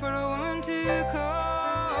looking for a woman to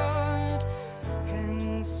court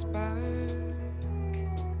and spark.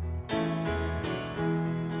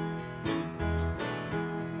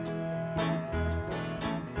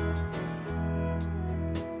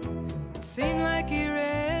 Seemed like he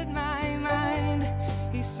read my mind.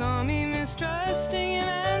 He saw me mistrusting him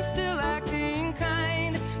and still acting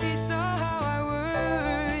kind. He saw how I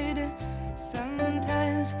worried.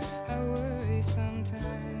 Sometimes I worry sometimes.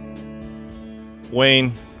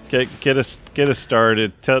 Wayne, get us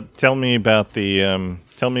started. Tell me about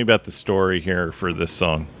the story here for this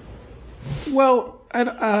song. Well, and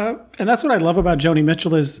that's what I love about Joni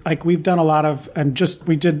Mitchell is like we've done a lot of, and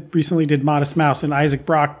we recently did Modest Mouse, and Isaac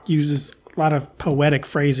Brock uses a lot of poetic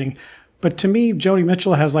phrasing. But to me, Joni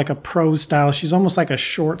Mitchell has like a prose style. She's almost like a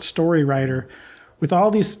short story writer with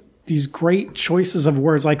all these great choices of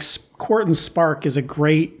words. Like Court and Spark is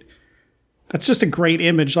that's just a great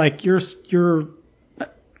image. Like you're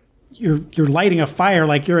lighting a fire,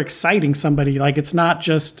 like you're exciting somebody. Like it's not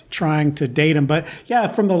just trying to date them. But yeah,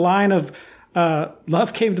 from the line of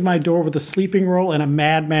love came to my door with a sleeping roll and a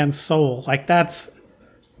madman's soul. Like that's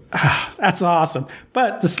awesome.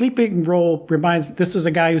 But the sleeping roll this is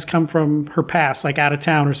a guy who's come from her past, like out of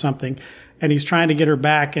town or something, and he's trying to get her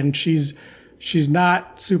back, and she's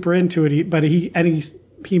not super into it. But he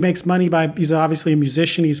makes money he's obviously a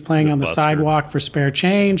musician. He's playing on the sidewalk for spare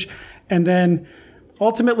change, and then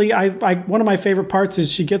ultimately, I one of my favorite parts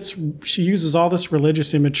is she uses all this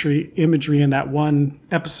religious imagery in that one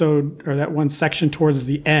episode or that one section towards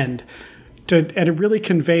the end. And it really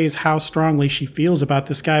conveys how strongly she feels about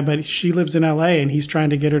this guy, but she lives in LA and he's trying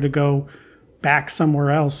to get her to go back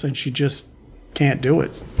somewhere else and she just can't do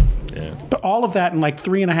it. Yeah. But all of that in like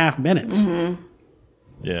 3.5 minutes. Mm-hmm.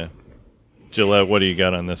 Yeah. Gillette, what do you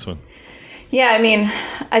got on this one? Yeah, I mean,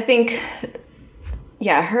 I think,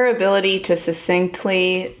 her ability to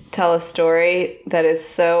succinctly tell a story that is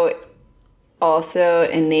so also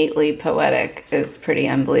innately poetic is pretty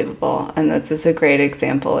unbelievable. And this is a great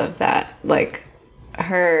example of that. Like,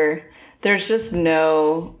 there's just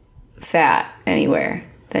no fat anywhere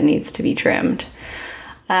that needs to be trimmed.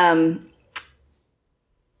 I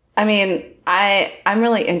mean, I'm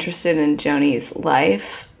really interested in Joni's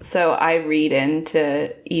life, so I read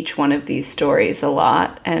into each one of these stories a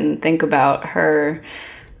lot and think about her,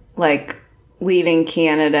 like, leaving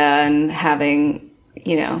Canada and having,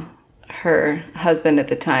 you know, her husband at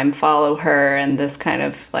the time follow her, and this kind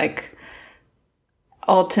of, like,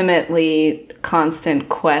 ultimately constant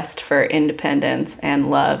quest for independence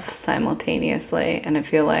and love simultaneously. And I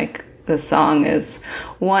feel like the song is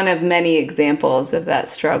one of many examples of that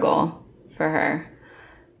struggle for her.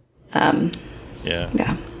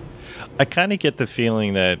 Yeah. I kind of get the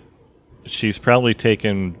feeling that she's probably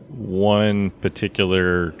taken one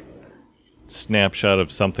particular snapshot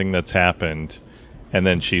of something that's happened, and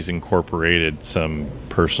then she's incorporated some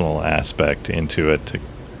personal aspect into it to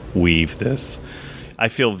weave this. I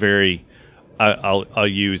feel I'll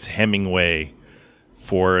use Hemingway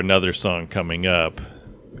for another song coming up.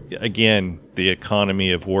 Again, the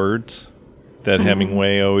economy of words that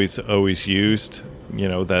Hemingway always used, you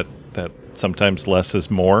know, that sometimes less is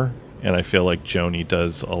more. And I feel like Joni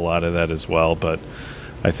does a lot of that as well, but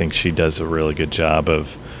I think she does a really good job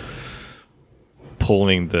of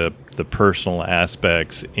pulling the personal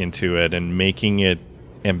aspects into it and making it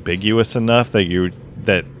ambiguous enough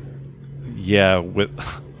that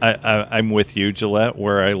I'm with you, Gillette,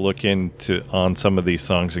 where I look on some of these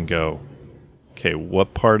songs and go, okay,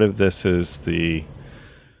 what part of this is the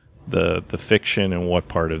fiction and what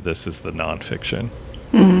part of this is the nonfiction?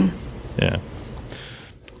 Mm-hmm. Yeah.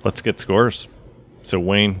 Let's get scores. So,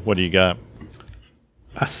 Wayne, what do you got?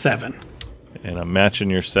 A 7. And I'm matching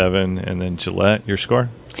your 7. And then, Gillette, your score?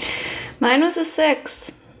 Mine was a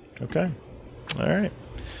 6. Okay. All right.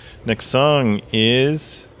 Next song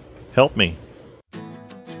is Help Me.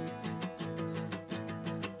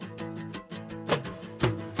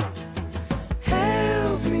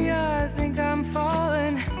 Help me, I think I'm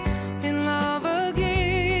falling in love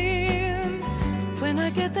again. When I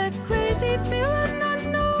get that crazy feeling, I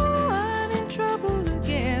know I'm in trouble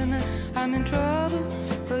again. I'm in trouble,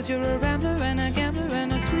 'cause you're a rambler and a gambler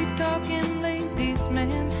and a sweet-talking ladies'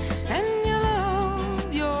 man. And you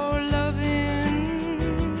love your loving,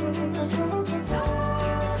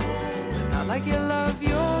 not like you love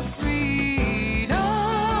your freedom.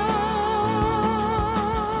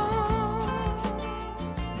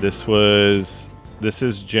 This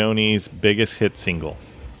is Joni's biggest hit single.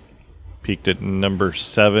 Peaked at number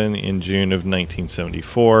 7 in June of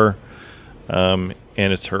 1974. And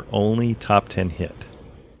it's her only top 10 hit.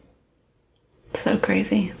 So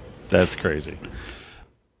crazy. That's crazy.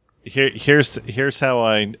 Here's how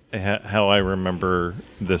I remember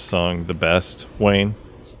this song the best, Wayne.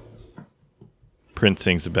 Prince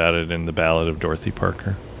sings about it in The Ballad of Dorothy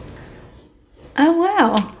Parker. Oh,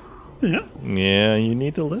 wow. Yeah. Yeah, you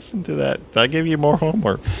need to listen to that. I give you more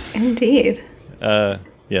homework. Indeed.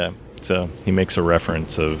 Yeah. So he makes a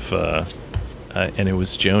reference of, and it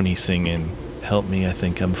was Joni singing, "Help Me, I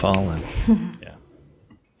Think I'm Falling." Yeah.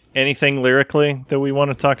 Anything lyrically that we want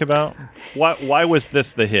to talk about? Why was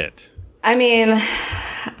this the hit? I mean,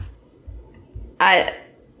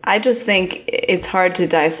 I just think it's hard to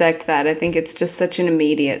dissect that. I think it's just such an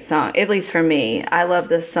immediate song, at least for me. I love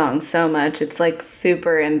this song so much. It's like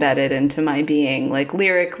super embedded into my being. Like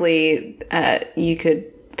lyrically, you could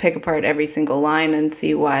pick apart every single line and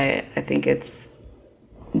see why I think it's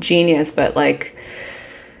genius. But like,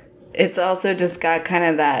 it's also just got kind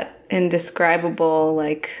of that indescribable,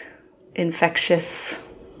 like infectious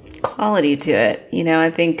quality to it. You know, I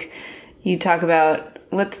think you talk about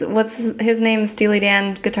what's his name, the Steely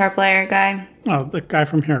Dan guitar player guy? Oh, the guy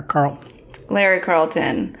from here, Larry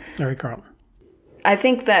Carlton. Larry Carlton. I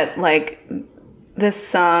think that like this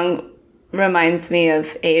song reminds me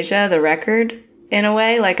of Asia, the record, in a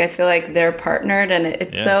way. Like I feel like they're partnered, and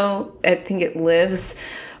it's so, I think it lives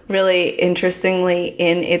really interestingly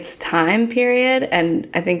in its time period. And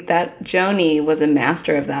I think that Joni was a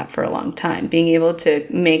master of that for a long time, being able to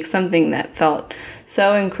make something that felt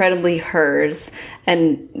so incredibly hers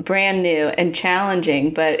and brand new and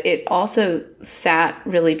challenging, but it also sat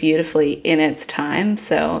really beautifully in its time,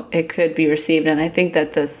 so it could be received. And I think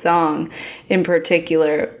that this song in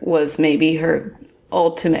particular was maybe her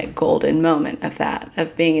ultimate golden moment of that,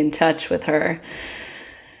 of being in touch with her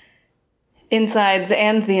insides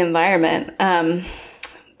and the environment.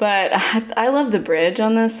 But I love the bridge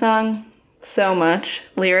on this song so much,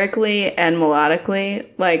 lyrically and melodically.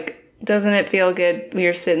 Like, Doesn't it feel good? We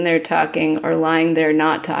were sitting there talking or lying there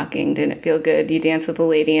not talking. Didn't it feel good? You dance with a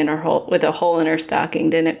lady in her hole with a hole in her stocking.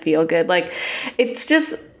 Didn't it feel good? Like, it's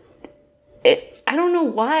just, I don't know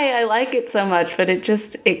why I like it so much, but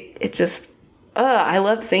I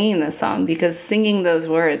love singing this song because singing those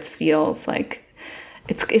words feels like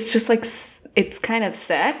it's just like it's kind of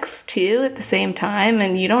sex too at the same time,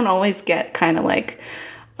 and you don't always get kind of like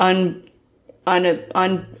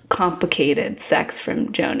uncomplicated sex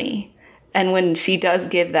from Joni. And when she does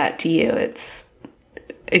give that to you, it's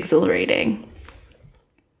exhilarating.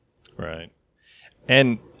 Right.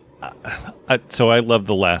 And so I love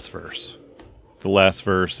the last verse. The last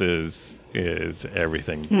verse is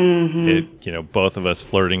everything. It, both of us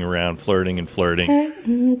flirting around, flirting.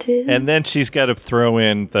 And then she's got to throw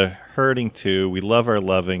in the hurting too. We love our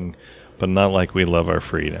loving, but not like we love our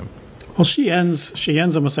freedom. Well, she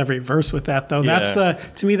ends almost every verse with that, though. Yeah.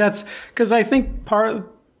 To me, that's because I think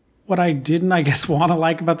what I didn't, I guess, want to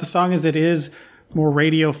like about the song is it is more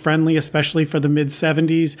radio friendly, especially for the mid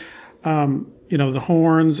 70s. The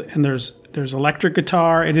horns and there's electric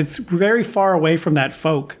guitar, and it's very far away from that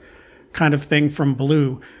folk kind of thing from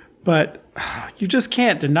Blue, but you just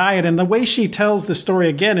can't deny it. And the way she tells the story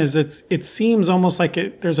again is it seems almost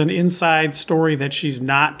like there's an inside story that she's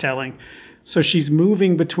not telling. So she's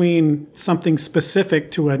moving between something specific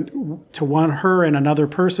to her and another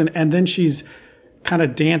person, and then she's kind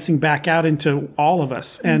of dancing back out into all of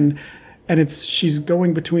us. And she's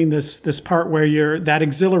going between this part where you're that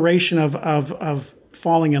exhilaration of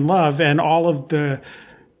falling in love and all of the,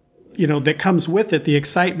 that comes with it, the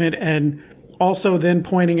excitement, and also then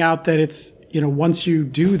pointing out that it's, once you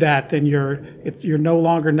do that, then you're no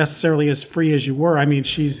longer necessarily as free as you were. I mean,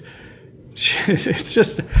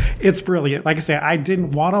 it's brilliant. Like I say, I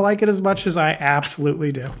didn't want to like it as much as I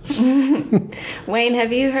absolutely do. Wayne,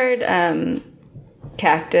 have you heard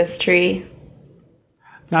Cactus Tree?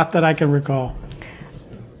 Not that I can recall.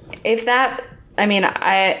 If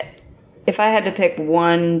I had to pick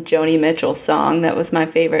one Joni Mitchell song that was my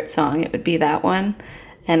favorite song, it would be that one.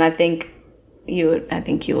 And I think you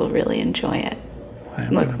will really enjoy it.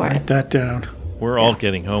 Look for write it. that down. We're all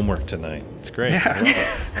getting homework tonight. It's great. Yeah. I love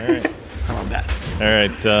it. All right. I love that. All right.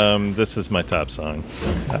 This is my top song.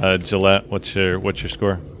 Gillette, what's your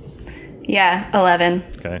score? Yeah, 11.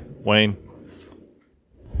 Okay. Wayne?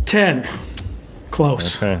 10.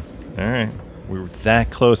 Close. Okay. All right. We were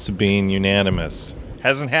that close to being unanimous.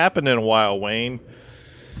 Hasn't happened in a while, Wayne.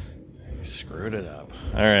 You screwed it up.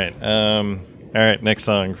 All right. All right. Next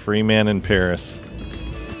song, Free Man in Paris.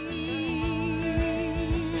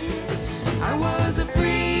 I was a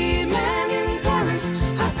free man in Paris.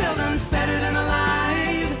 I felt unfettered and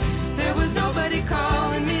alive. There was nobody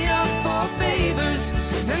calling me up for favors,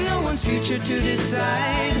 and no one's future to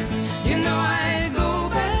decide. I'd go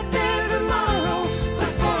back there tomorrow, but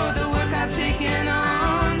for the work I've taken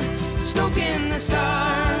on, stoking the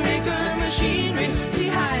Star Maker machinery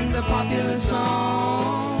behind the popular song.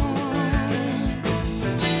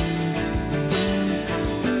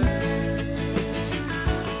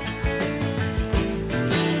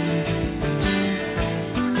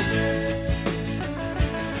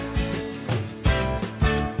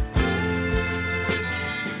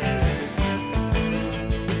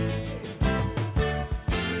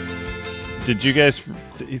 Did you guys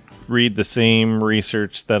read the same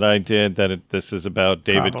research that I did, that this is about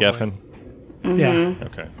David Probably. Geffen? Mm-hmm. Yeah.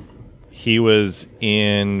 Okay. He was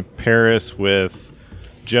in Paris with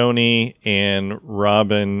Joni and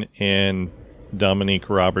Robin and Dominique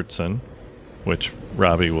Robertson, which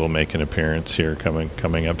Robbie will make an appearance here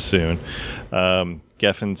coming up soon.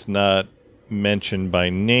 Geffen's not mentioned by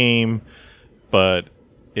name, but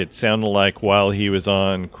it sounded like while he was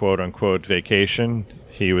on quote-unquote vacation,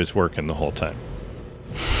 he was working the whole time.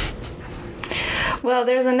 Well,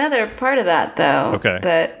 there's another part of that, though. Okay.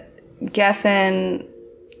 That Geffen...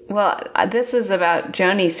 Well, this is about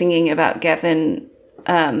Joni singing about Geffen.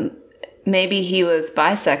 Maybe he was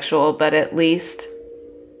bisexual, but at least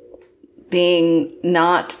being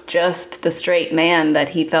not just the straight man that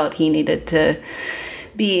he felt he needed to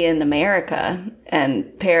be in America.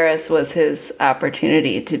 And Paris was his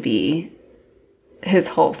opportunity to be his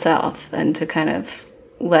whole self and to kind of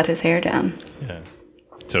let his hair down. Yeah.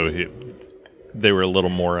 So they were a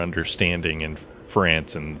little more understanding in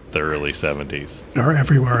France in the early 70s. Or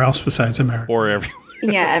everywhere else besides America. Or everywhere.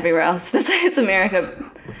 Yeah, everywhere else besides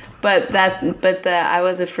America. But I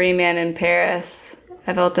was a free man in Paris.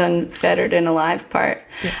 I felt unfettered and alive part.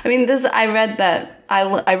 Yeah. I mean, I read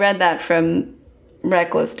that from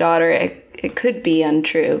Reckless Daughter. It could be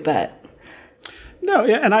untrue, but No,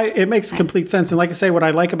 yeah, and it makes complete sense. And like I say, what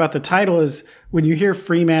I like about the title is when you hear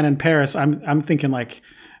Free Man in Paris, I'm thinking like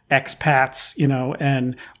expats,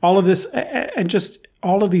 and all of this, and just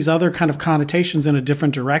all of these other kind of connotations in a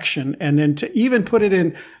different direction. And then to even put it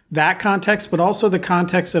in that context, but also the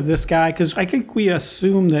context of this guy, because I think we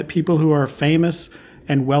assume that people who are famous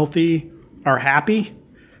and wealthy are happy.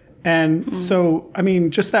 And so, I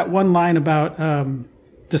mean, just that one line about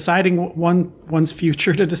deciding one's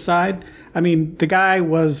future to decide. I mean, the guy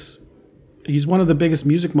he's one of the biggest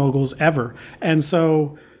music moguls ever. And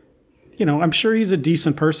so, I'm sure he's a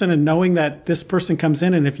decent person. And knowing that this person comes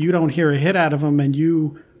in and if you don't hear a hit out of them and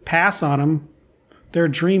you pass on them, their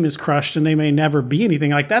dream is crushed and they may never be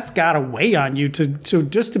anything. Like, that's got to weigh on you to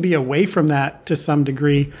just to be away from that to some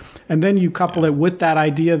degree. And then you couple it with that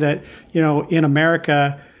idea that, in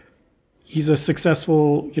America, he's a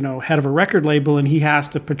successful, head of a record label and he has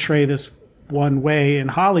to portray this one way in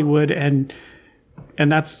Hollywood, and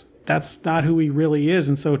that's not who he really is.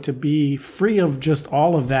 And so to be free of just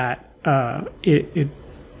all of that, it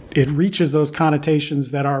reaches those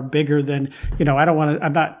connotations that are bigger than,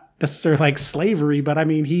 I'm not necessarily like slavery, but I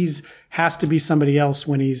mean, has to be somebody else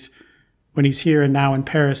when he's here, and now in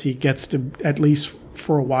Paris, he gets to, at least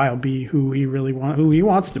for a while, be who he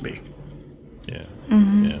wants to be. Yeah.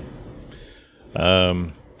 Yeah.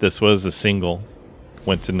 This was a single.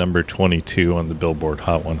 Went to number 22 on the Billboard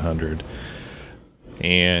Hot 100.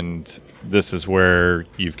 And this is where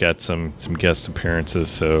you've got some guest appearances.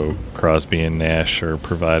 So Crosby and Nash are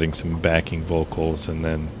providing some backing vocals. And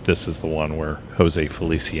then this is the one where Jose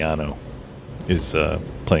Feliciano is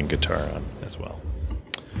playing guitar on as well.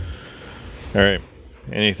 All right.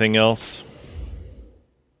 Anything else?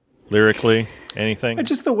 Lyrically? Anything?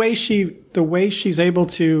 Just the way she's able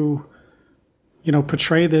to,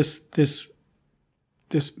 portray this,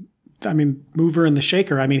 I mean, mover and the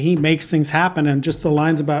shaker. I mean, he makes things happen, and just the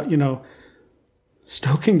lines about,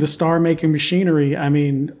 stoking the star-making machinery. I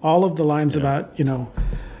mean, all of the lines about,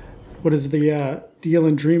 what is the deal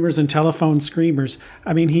in dreamers and telephone screamers.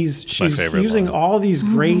 I mean, she's using line. all these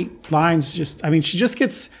great lines. She just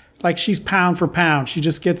gets, like, she's pound for pound. She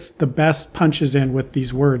just gets the best punches in with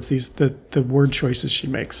these words, the word choices she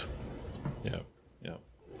makes. Yeah.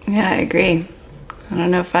 Yeah, I agree. I don't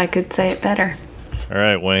know if I could say it better. All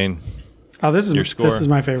right, Wayne. Oh, this Your score. This is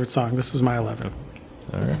my favorite song. This was my 11.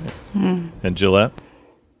 All right. And Gillette?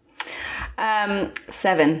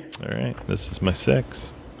 7. All right. This is my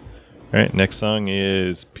 6. All right. Next song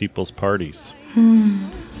is People's Parties. The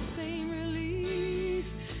same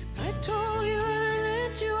release. I told you when I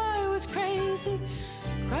met you I was crazy.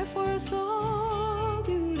 Cry for a song,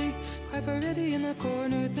 beauty. Cry for Eddie in the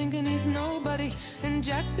corner, thinking he's nobody. And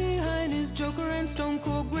Jack behind his Joker and Stone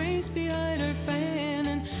Cold Grace behind her fan.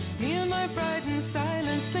 And me and my frightened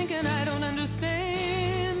silence, thinking I don't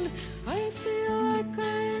understand. I feel like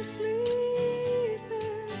I'm sleeping.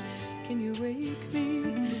 Can you wake me?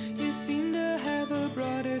 You seem to have a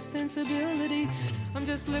broader sensibility. I'm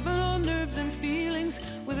just living on nerves and feelings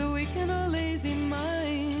with a weak and a lazy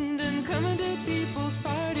mind. And coming to people's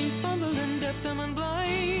parties, fumbling, deaf, dumb, and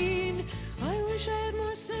blind. I wish I had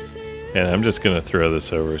more sense of you. And I'm just going to throw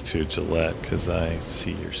this over to Gillette because I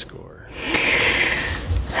see your score.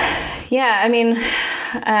 Yeah, I mean,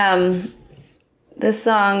 this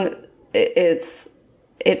song,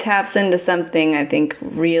 it taps into something I think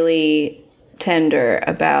really tender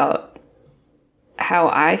about how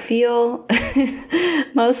I feel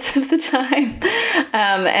most of the time,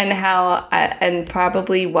 and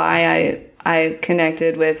probably why I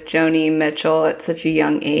connected with Joni Mitchell at such a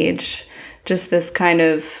young age. Just this kind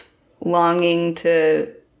of longing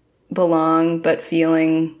to belong, but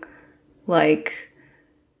feeling like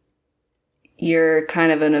you're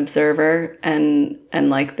kind of an observer, and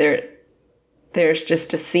like there's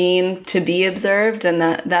just a scene to be observed, and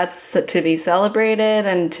that's to be celebrated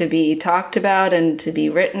and to be talked about and to be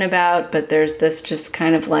written about. But there's this just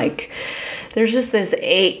kind of like, there's just this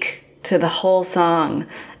ache to the whole song,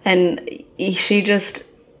 and she just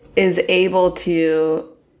is able to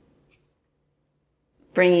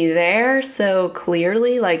bring you there so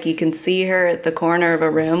clearly. Like, you can see her at the corner of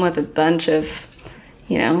a room with a bunch of,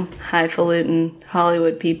 highfalutin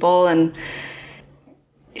Hollywood people, and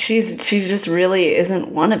she just really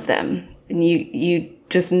isn't one of them. And you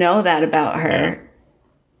just know that about her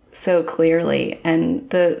so clearly. And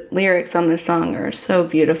the lyrics on this song are so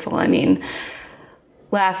beautiful. I mean,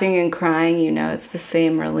 laughing and crying, it's the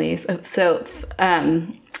same release. So,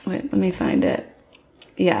 wait, let me find it.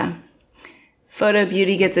 Yeah. Photo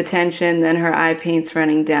beauty gets attention, then her eye paint's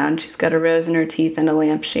running down. She's got a rose in her teeth and a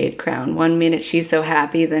lampshade crown. 1 minute she's so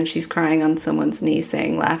happy, then she's crying on someone's knee,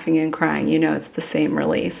 saying, laughing and crying, you know it's the same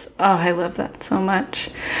release. Oh, I love that so much.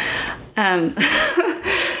 And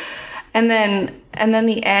then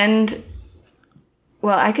the end,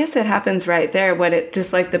 well, I guess it happens right there when it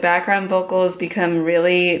just like the background vocals become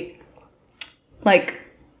really like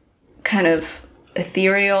kind of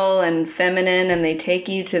ethereal and feminine, and they take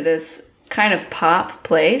you to this kind of pop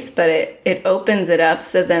place, but it opens it up,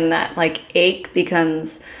 so then that like ache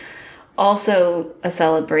becomes also a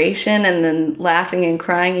celebration, and then laughing and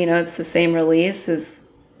crying, you know it's the same release, is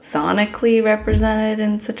sonically represented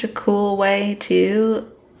in such a cool way too.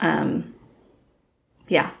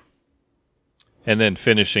 Yeah. And then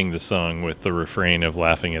finishing the song with the refrain of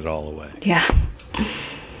laughing it all away. Yeah.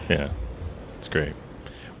 Yeah. It's great.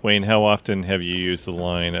 Wayne, how often have you used the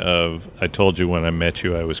line of, I told you when I met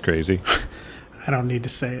you I was crazy? I don't need to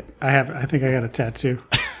say it. I think I got a tattoo.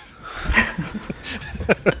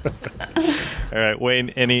 All right, Wayne,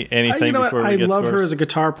 anything you know before what? we I get love scores? her as a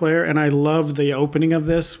guitar player, and I love the opening of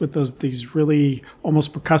this with these really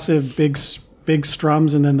almost percussive big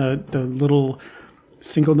strums, and then the little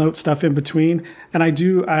single note stuff in between. And I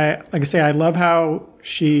love how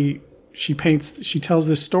she tells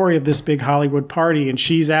this story of this big Hollywood party, and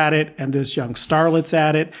she's at it, and this young starlet's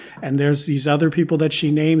at it, and there's these other people that she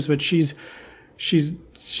names, but she's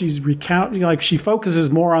recounting, like, she focuses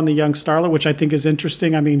more on the young starlet, which I think is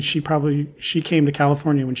interesting. I mean, she came to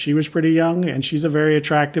California when she was pretty young, and she's a very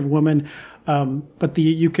attractive woman. But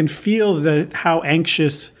you can feel how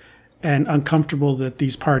anxious and uncomfortable that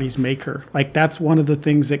these parties make her. Like, that's one of the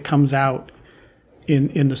things that comes out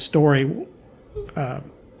in the story,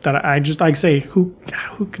 that I just like say, who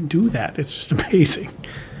can do that? It's just amazing.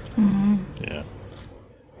 Mm-hmm. Yeah.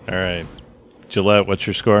 All right. Gillette, what's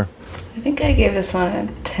your score? I think I gave this one a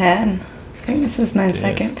 10. I think this is my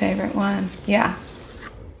second favorite one. Yeah.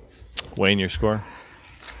 Wayne, your score?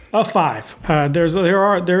 A 5. I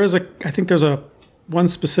think there's a one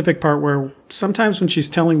specific part where sometimes when she's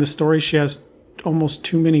telling the story, she has almost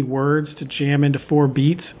too many words to jam into 4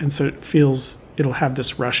 beats, and so it'll have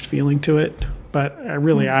this rushed feeling to it. But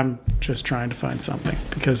I'm just trying to find something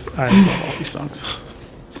because I love all these songs.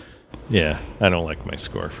 Yeah, I don't like my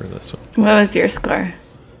score for this one. What was your score?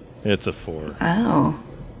 It's a 4. Oh.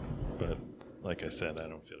 But like I said, I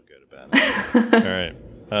don't feel good about it.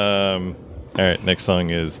 All right, next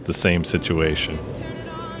song is The Same Situation. Turn it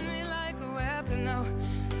on me like a weapon, though,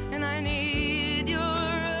 and I need your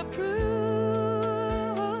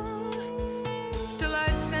approval. Still,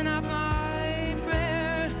 I send out my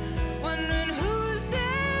prayer, wondering who's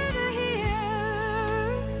there to hear.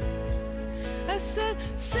 I said,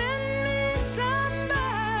 send me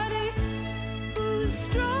somebody who's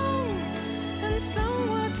strong and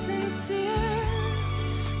somewhat sincere,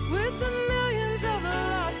 with the millions of the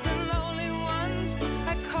lost and lonely ones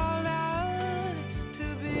I called out to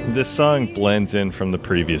be. This song blends in from the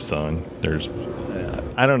previous song. There's,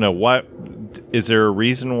 I don't know, what is there a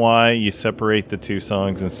reason why you separate the two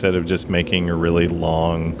songs instead of just making a really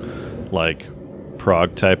long, like,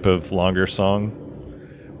 prog type of longer song?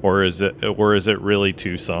 Or is it really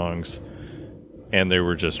 2 songs and they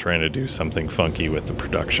were just trying to do something funky with the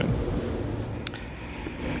production?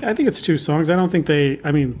 I think it's 2 songs. I don't think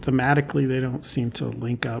thematically they don't seem to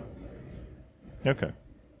link up. Okay.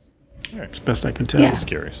 As best I can tell. Yeah. Just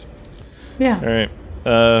curious. Yeah. All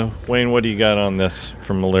right. Wayne, what do you got on this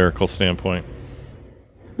from a lyrical standpoint?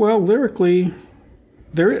 Well, lyrically,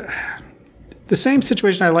 the same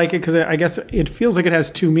situation, I like it because I guess it feels like it has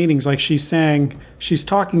 2 meanings. Like she's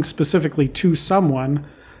talking specifically to someone,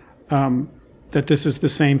 that this is the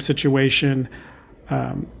same situation,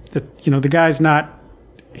 that, the guy's not,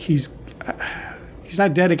 he's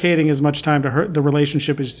not dedicating as much time to the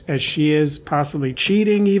relationship as she is, possibly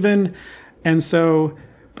cheating even. And so,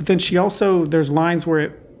 but then she also, there's lines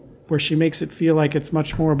where she makes it feel like it's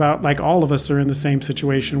much more about, like, all of us are in the same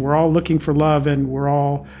situation. We're all looking for love, and we're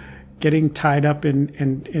all getting tied up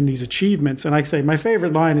in these achievements. And like I say, our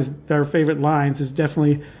favorite lines is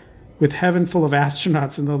definitely, with heaven full of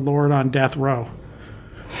astronauts and the Lord on death row.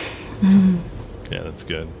 Yeah, that's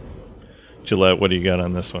good. Gillette, what do you got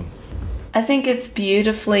on this one? I think it's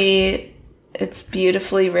beautifully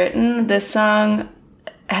written. This song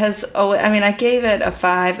has, I gave it a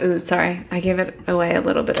 5. Ooh, sorry. I gave it away a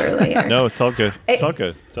little bit earlier. No, it's all good. It's all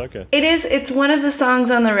good. It's one of the songs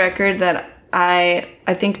on the record that I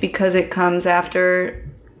think, because it comes after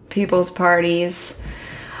People's Parties,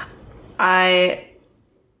 I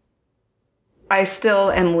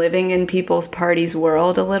still am living in People's Parties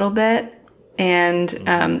world a little bit. And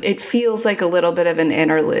it feels like a little bit of an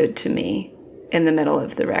interlude to me in the middle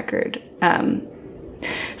of the record.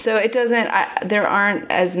 So it doesn't, there aren't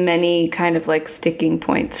as many kind of like sticking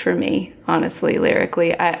points for me, honestly,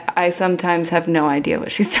 lyrically. I sometimes have no idea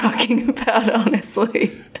what she's talking about,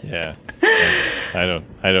 honestly. Yeah. I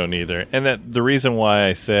don't either. And that the reason why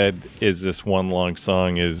I said is this one long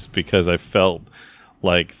song is because I felt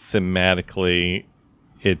like thematically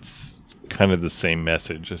it's kind of the same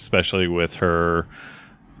message, especially with her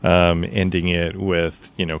ending it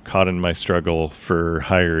with, caught in my struggle for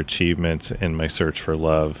higher achievements and my search for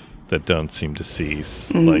love that don't seem to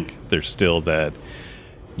cease. Like there's still that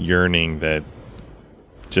yearning that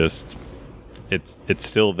just it's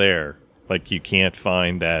still there. Like you can't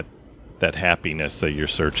find that happiness that you're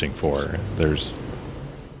searching for.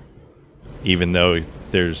 Even though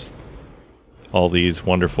there's all these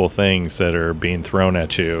wonderful things that are being thrown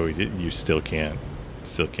at you, you still can't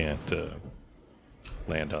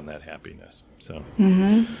land on that happiness. So,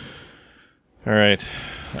 All right.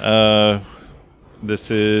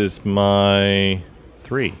 This is my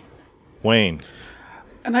 3. Wayne.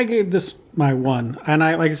 And I gave this my 1. And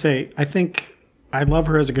I think I love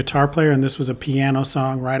her as a guitar player, and this was a piano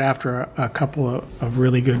song right after a couple of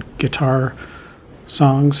really good guitar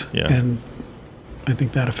songs. Yeah. And I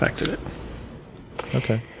think that affected it.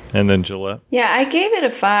 Okay. And then Gillette. Yeah, I gave it a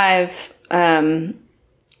 5.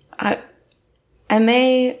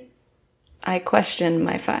 I question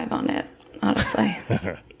my 5 on it, honestly.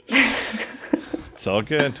 It's all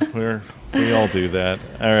good. We all do that.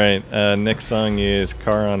 All right. Next song is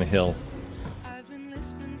Car on a Hill. I've been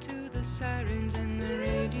listening to the sirens and the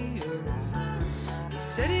radio. He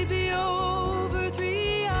said he'd be over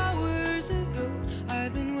 3 hours ago.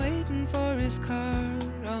 I've been waiting for his car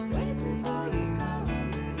on the hill.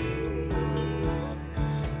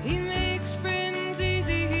 He makes friends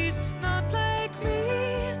easy, he's not like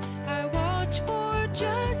me. I watch for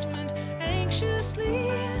judgment anxiously.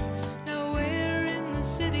 Now where in the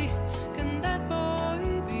city can that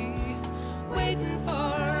boy be? Waiting for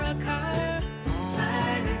a car,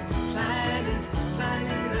 climbing the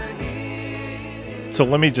hill. So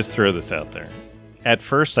let me just throw this out there. At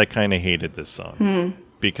first, I kind of hated this song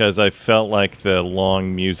because I felt like the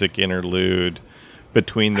long music interlude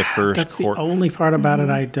between the first That's the only part about it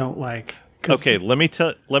I don't like. 'Cause Okay, let me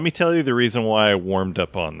tell you the reason why I warmed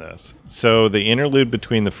up on this. So the interlude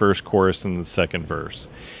between the first chorus and the second verse,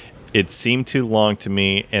 it seemed too long to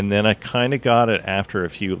me, and then I kind of got it after a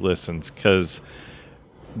few listens because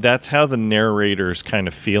that's how the narrator's kind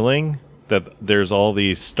of feeling, that there's all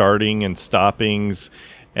these starting and stoppings,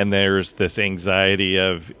 and there's this anxiety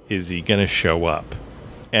of, is he going to show up?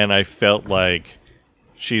 And I felt like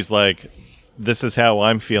she's like, this is how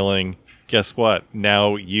I'm feeling. Guess what?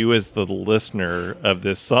 Now you as the listener of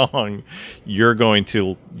this song, you're going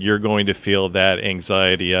to feel that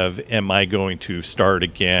anxiety of, am I going to start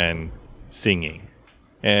again singing?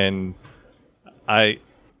 And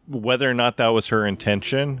whether or not that was her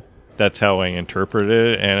intention, that's how I interpreted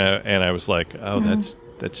it, and I was like, oh,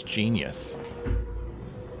 that's genius.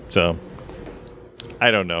 So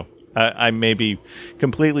I don't know. I may be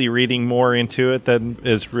completely reading more into it than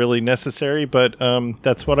is really necessary, but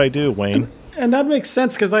that's what I do, Wayne. And that makes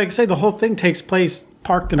sense because, like I say, the whole thing takes place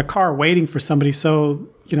parked in a car waiting for somebody. So,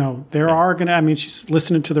 she's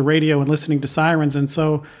listening to the radio and listening to sirens. And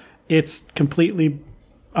so it's completely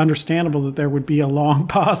understandable that there would be a long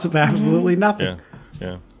pause of absolutely nothing.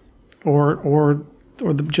 Yeah. Or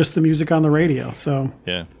just the music on the radio. So,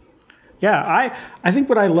 Yeah. I think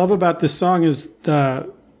what I love about this song is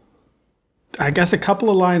I guess a couple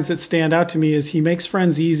of lines that stand out to me is he makes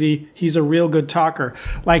friends easy. He's a real good talker.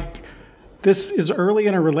 Like, this is early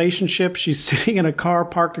in a relationship. She's sitting in a car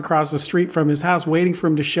parked across the street from his house waiting for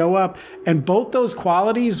him to show up. And both those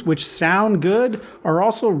qualities, which sound good, are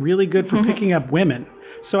also really good for picking up women.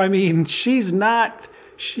 So, I mean, she's not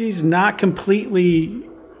completely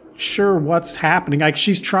sure what's happening. Like,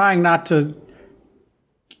 she's trying not to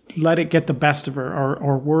let it get the best of her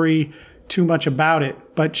or worry too much about it,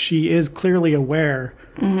 but she is clearly aware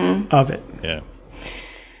of it. Yeah.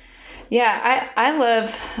 Yeah,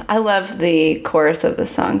 I love the chorus of the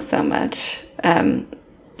song so much.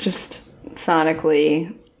 Just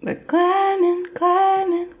sonically, the climbing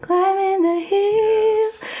the hill.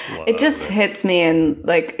 Yes, it just hits me in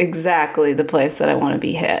like exactly the place that I want to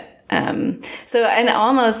be hit. So and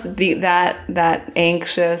almost be that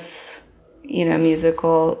anxious,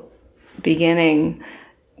 musical beginning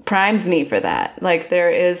primes me for that. Like there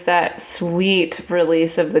is that sweet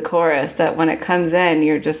release of the chorus that when it comes in,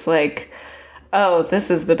 you're just like, oh, this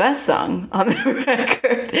is the best song on the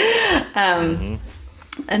record.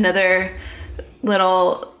 Another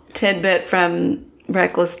little tidbit from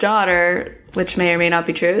Reckless Daughter, which may or may not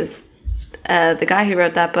be true, is the guy who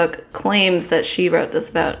wrote that book claims that she wrote this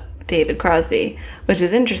about David Crosby, which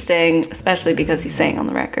is interesting, especially because he sang on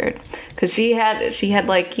the record. Because she had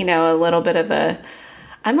like, you know, a little bit of a...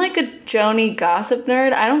 I'm like a Joni gossip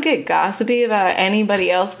nerd. I don't get gossipy about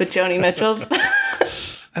anybody else but Joni Mitchell.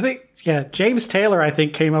 I think, yeah, James Taylor, I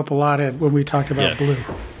think, came up a lot when we talked about Blue.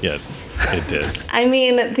 Yes, it did. I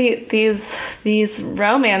mean, these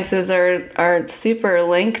romances are super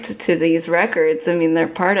linked to these records. I mean, they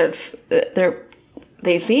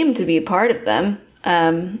seem to be part of them.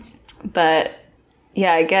 But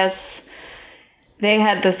yeah, I guess they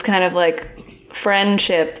had this kind of like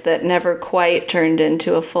friendship that never quite turned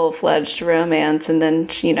into a full-fledged romance. And then,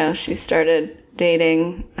 you know, she started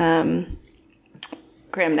dating Graham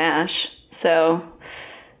Nash. So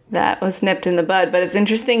that was nipped in the bud. But it's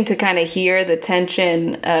interesting to kind of hear the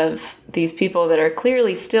tension of these people that are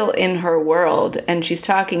clearly still in her world, and she's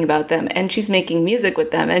talking about them, and she's making music with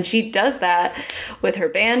them. And she does that with her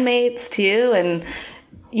bandmates too. And,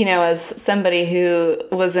 you know, as somebody who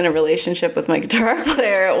was in a relationship with my guitar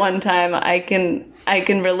player at one time, I can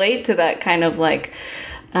relate to that kind of like,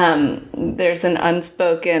 there's an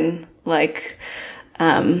unspoken, like,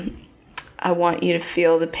 I want you to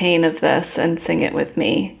feel the pain of this and sing it with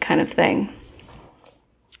me kind of thing.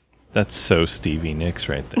 That's so Stevie Nicks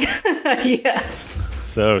right there. Yeah.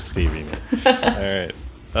 So Stevie Nicks.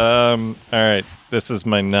 All right. This is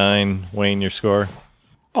my 9. Wayne, your score?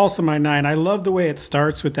 Also my 9. I love the way it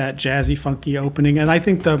starts with that jazzy, funky opening, and I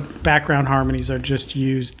think the background harmonies are just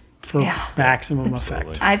used for maximum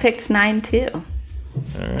effect. I picked 9 too.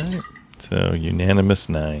 All right. So unanimous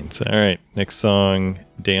 9s. All right. Next song,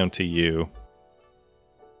 Down to You.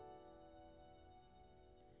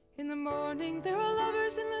 In the morning, there are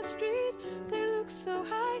lovers in the street. They look so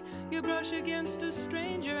high. You brush against a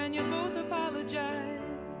stranger and you both apologize.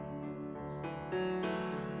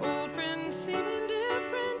 Old friends seem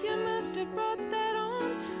indifferent. You must have brought that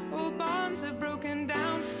on. Old bonds have broken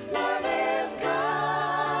down. Love is gone.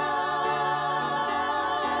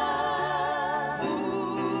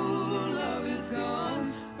 Ooh, love is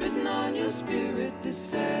gone. Written on your spirit, this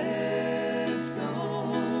sad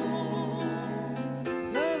song.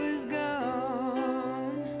 Love is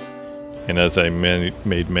gone. And as I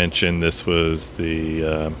made mention, this was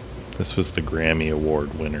the Grammy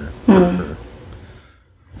Award winner for her.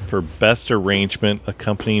 For Best Arrangement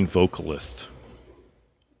Accompanying Vocalist.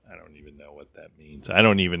 I don't even know what that means. I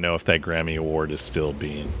don't even know if that Grammy Award is still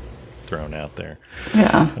being thrown out there.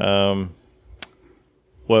 Yeah.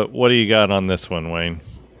 What do you got on this one, Wayne?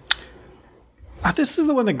 This is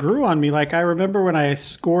the one that grew on me. Like, I remember when I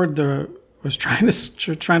was trying to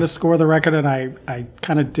score the record, and I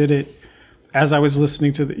kind of did it as I was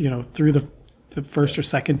listening to through the first or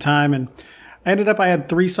second time, and I had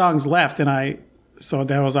 3 songs left, so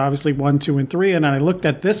that was obviously 1, 2, and 3. And I looked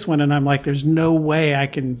at this one and I'm like, there's no way I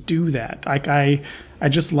can do that. Like I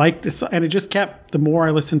just like this. And it just kept, the more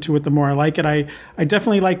I listen to it, the more I like it. I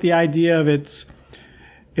definitely like the idea of it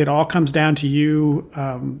all comes down to you.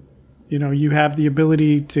 You have the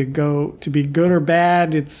ability to be good or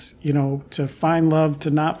bad. It's, to find love,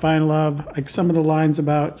 to not find love. Like some of the lines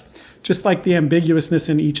about just like the ambiguousness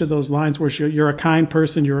in each of those lines where you're a kind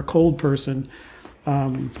person, you're a cold person.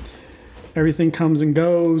 Everything comes and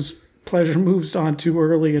goes. Pleasure moves on too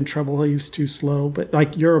early and trouble leaves too slow. But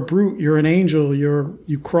like, you're a brute, you're an angel,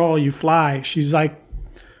 you crawl, you fly. She's like,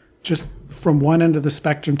 just from one end of the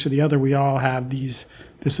spectrum to the other, we all have this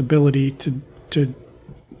ability to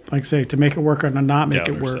like say, to make it work or to not make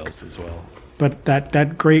it work. As well. But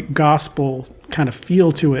that great gospel kind of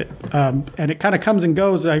feel to it, and it kind of comes and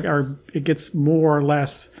goes, or it gets more or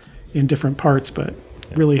less in different parts, but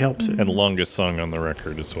really helps it. And the longest song on the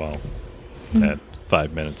record as well. At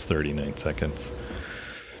 5 minutes 39 seconds.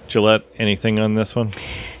 Gillette, anything on this one?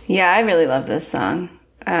 Yeah, I really love this song.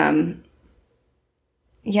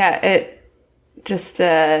 It just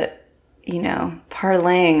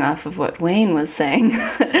parlaying off of what Wayne was saying.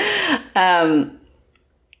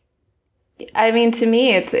 I mean, to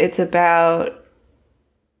me, it's about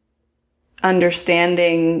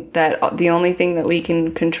understanding that the only thing that we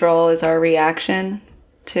can control is our reaction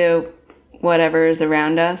to whatever is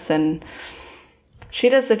around us. And she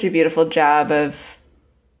does such a beautiful job of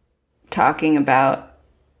talking about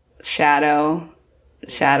shadows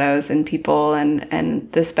in people and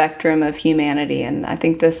the spectrum of humanity. And I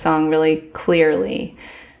think this song really clearly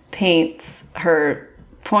paints her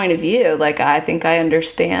point of view. Like, I think I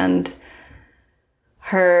understand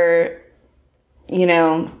her,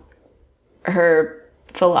 her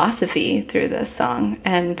philosophy through this song.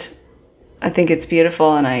 And I think it's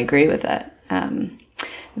beautiful, and I agree with it.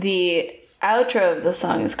 The outro of the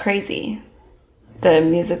song is crazy. The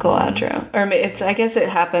musical outro, or I guess it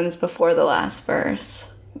happens before the last verse,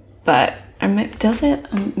 but does it?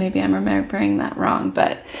 Maybe I'm remembering that wrong,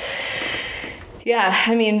 but yeah,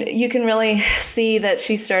 I mean, you can really see that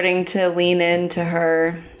she's starting to lean into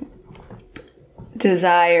her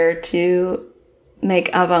desire to make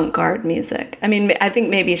avant-garde music. I mean, I think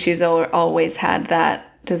maybe she's always had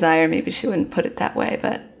that desire. Maybe she wouldn't put it that way,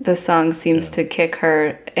 but this song seems to kick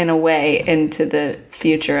her in a way into the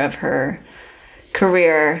future of her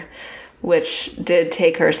career, which did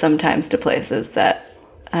take her sometimes to places that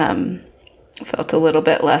felt a little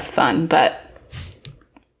bit less fun, but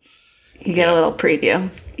you get a little preview.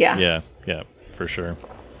 Yeah, for sure.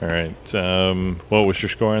 All right. What was your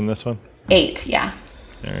score on this one? 8, yeah.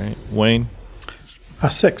 All right. Wayne?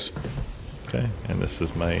 6. Okay. And this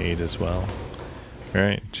is my 8 as well. All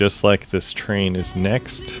right. Just Like This Train is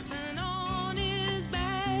next. On his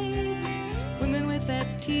bags, women with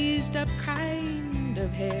that teased up kind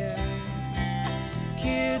of hair,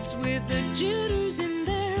 kids with the jitters in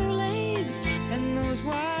their legs, and those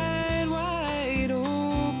wide, wide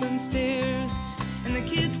open stares, and the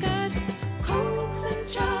kids got cokes and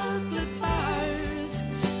chocolate bars.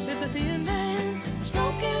 There's a thin man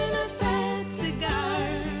smoking a fat cigar.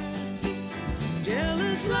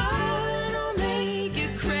 Jealous line will make you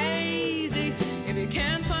crazy if you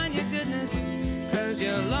can't find your goodness, 'cause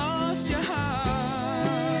you lost your heart.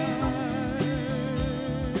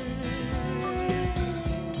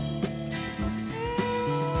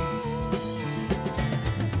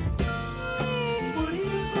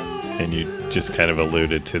 And you just kind of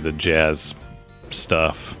alluded to the jazz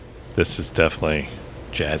stuff. This is definitely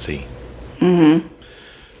jazzy. Mm-hmm.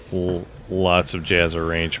 Lots of jazz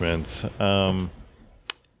arrangements.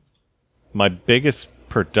 My biggest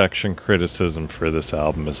production criticism for this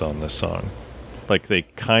album is on this song. Like, they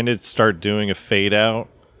kind of start doing a fade out,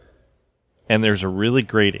 and there's a really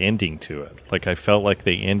great ending to it. Like, I felt like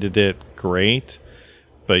they ended it great,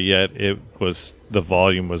 but yet the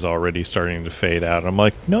volume was already starting to fade out. I'm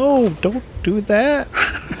like, no, don't do that.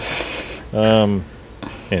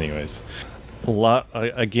 Anyways, a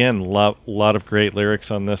lot of great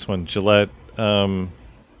lyrics on this one. Gillette,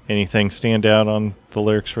 anything stand out on the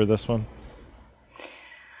lyrics for this one?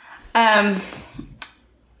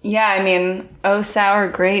 Yeah, I mean, oh, sour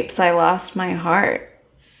grapes, I lost my heart.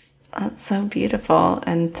 That's so beautiful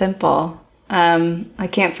and simple. I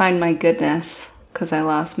can't find my goodness because I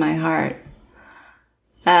lost my heart.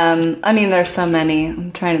 I mean, there's so many.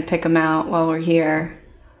 I'm trying to pick them out while we're here.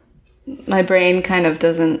 My brain kind of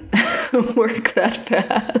doesn't work that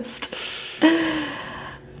fast.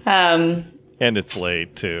 And it's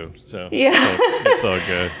late, too. So Yeah. it's all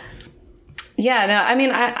good. Yeah, no, I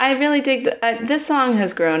mean, I really dig this song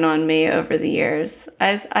has grown on me over the years.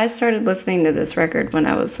 I started listening to this record when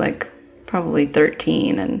I was like probably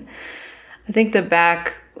 13, and I think the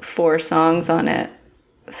back 4 songs on it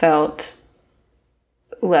felt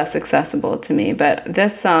less accessible to me, but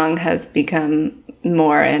this song has become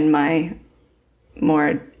more embedded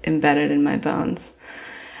in my bones.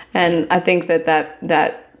 And I think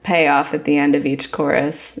that payoff at the end of each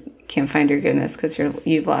chorus, can't find your goodness because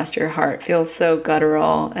you've lost your heart, feels so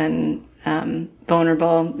guttural and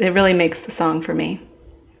vulnerable. It really makes the song for me.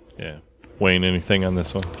 Yeah. Wayne, anything on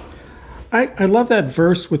this one? I love that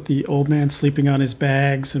verse with the old man sleeping on his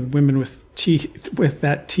bags and women with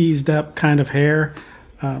that teased up kind of hair.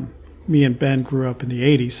 Me and Ben grew up in the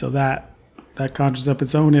 80s, so that conjures up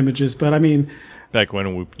its own images. But I mean, back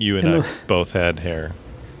when you and I both had hair.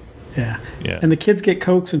 Yeah. Yeah. And the kids get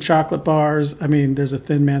Cokes and chocolate bars. I mean, there's a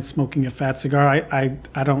thin man smoking a fat cigar. I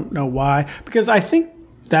don't know why. Because I think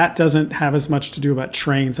that doesn't have as much to do about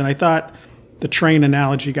trains. And I thought the train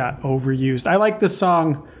analogy got overused. I like this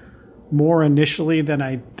song more initially than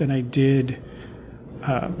I did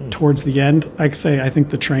towards the end. I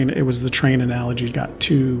think the train analogy got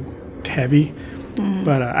too heavy.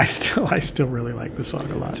 But I still really like the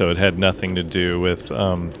song a lot. So it had nothing to do with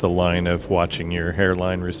the line of watching your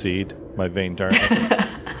hairline recede, my vain darling?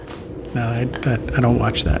 No, I don't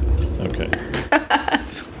watch that. Okay.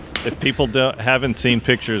 If people haven't seen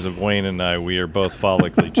pictures of Wayne and I, we are both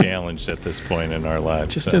follically challenged at this point in our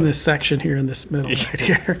lives. Just in this section here, in this middle right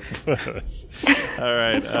here. All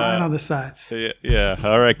right. It's fine on the sides. Yeah.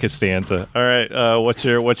 All right, Costanza. All right. What's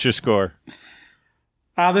your score?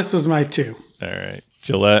 This was my 2. All right.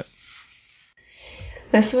 Gillette?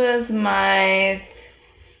 This was my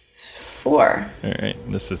 4. All right.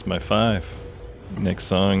 This is my 5. Next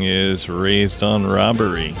song is Raised on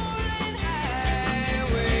Robbery.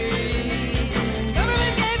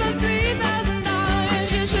 Government gave us $3,000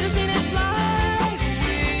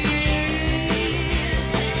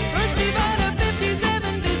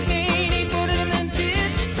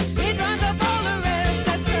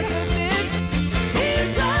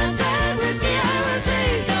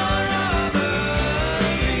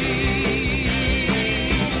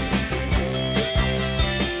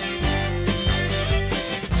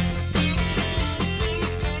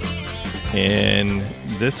 And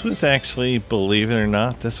this was actually, believe it or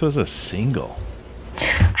not, this was a single.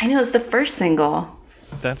 I know, it's the first single.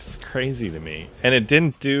 That's crazy to me. And it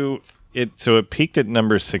didn't do it, so it peaked at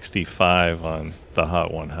number 65 on the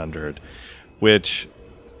Hot 100, which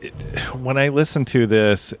when I listen to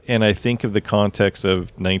this and I think of the context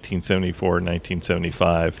of 1974,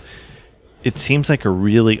 1975, it seems like a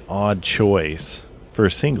really odd choice for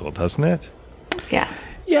a single, doesn't it? Yeah.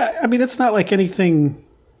 Yeah, I mean, it's not like anything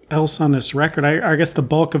else on this record. I guess the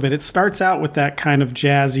bulk of it starts out with that kind of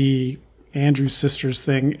jazzy Andrews Sisters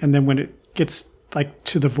thing, and then when it gets like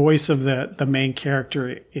to the voice of the main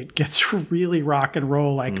character, it gets really rock and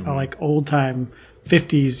roll, like old time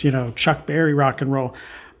 50s, Chuck Berry rock and roll.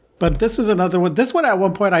 But this is another one. This one at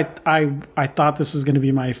one point I thought this was going to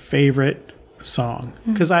be my favorite song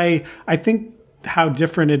because I think how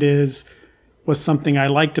different it is was something I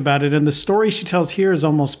liked about it, and the story she tells here is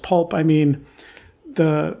almost pulp. I mean,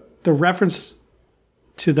 the reference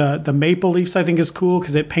to the maple leafs I think is cool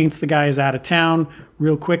because it paints the guy as out of town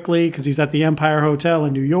real quickly because he's at the Empire Hotel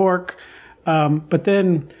in New York. But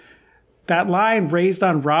then that line, raised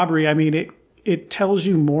on robbery, I mean, it tells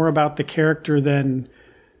you more about the character than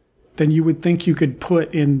you would think you could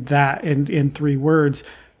put in that in 3 words.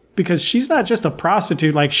 Because she's not just a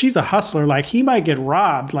prostitute, like she's a hustler, like he might get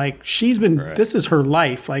robbed, like she's been, This is her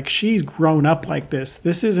life, like she's grown up like this.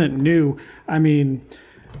 This isn't new. I mean,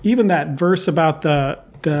 even that verse about the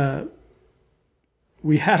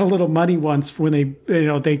we had a little money once when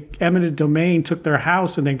they eminent domain took their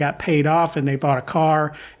house and they got paid off and they bought a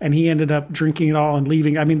car and he ended up drinking it all and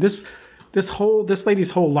leaving. I mean, this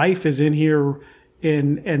lady's whole life is in here,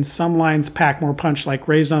 and some lines pack more punch, like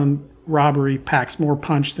raised on robbery packs more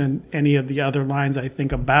punch than any of the other lines I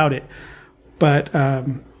think about it. But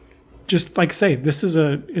just like I say, this is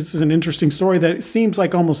an interesting story that seems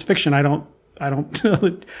like almost fiction. I don't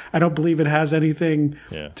believe it has anything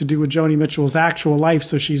to do with Joni Mitchell's actual life.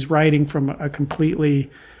 So she's writing from a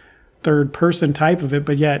completely third person type of it,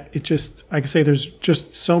 but yet it just, like I say, there's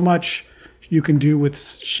just so much you can do with.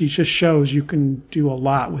 She just shows you can do a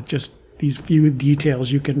lot with just these few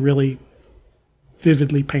details. You can really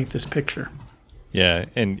vividly paint this picture. Yeah,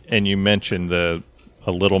 and you mentioned a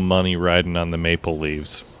little money riding on the maple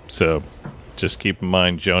leaves. So just keep in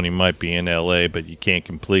mind, Joni might be in L.A., but you can't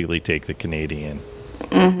completely take the Canadian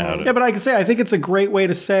out of it. Yeah, but like I say, I think it's a great way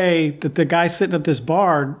to say that the guy sitting at this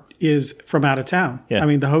bar is from out of town. Yeah. I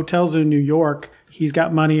mean, the hotel's in New York. He's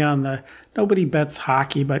got money on nobody bets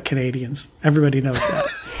hockey but Canadians. Everybody knows that.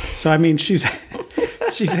 So, I mean, she's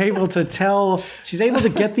able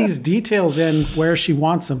to get these details in where she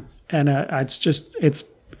wants them. And it's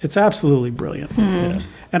absolutely brilliant. Yeah.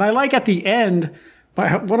 And I like at the end,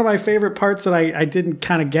 one of my favorite parts that I didn't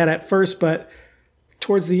kind of get at first, but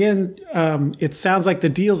towards the end, it sounds like the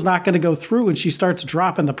deal's not going to go through and she starts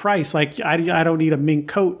dropping the price. Like, I don't need a mink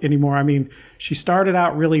coat anymore. I mean, she started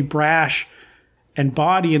out really brash and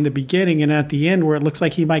bawdy in the beginning, and at the end where it looks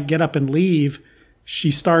like he might get up and leave,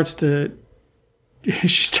 she starts to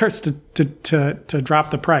drop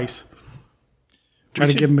the price. Try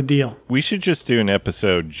to give him a deal. We should just do an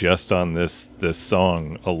episode just on this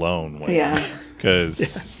song alone. Yeah.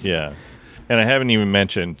 Because, yeah. And I haven't even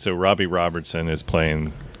mentioned, so Robbie Robertson is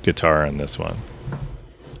playing guitar on this one.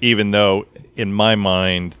 Even though, in my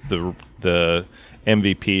mind, the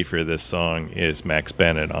MVP for this song is Max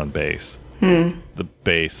Bennett on bass. The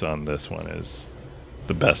bass on this one is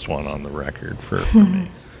the best one on the record for me.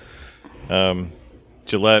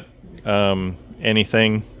 Gillette,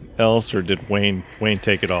 anything else, or did Wayne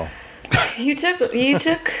take it all? You took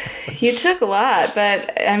a lot,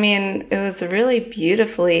 but I mean, it was a really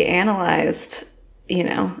beautifully analyzed,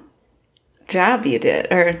 job you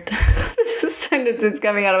did. Or this sentence is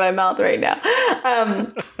coming out of my mouth right now.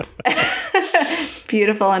 It's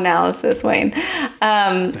beautiful analysis, Wayne.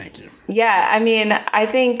 Thank you. Yeah, I mean, I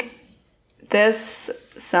think this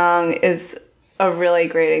song is a really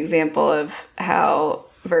great example of how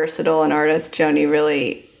versatile an artist Joni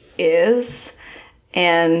really is.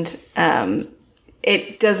 And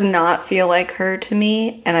it does not feel like her to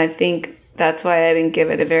me. And I think that's why I didn't give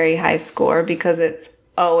it a very high score, because it's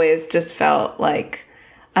always just felt like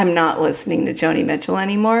I'm not listening to Joni Mitchell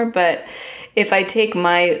anymore. But if I take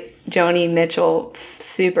my Joni Mitchell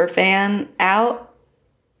super fan out,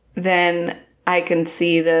 then I can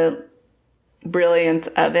see the brilliance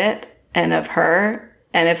of it and of her.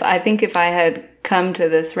 And if I had come to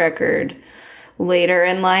this record later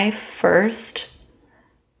in life first,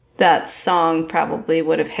 that song probably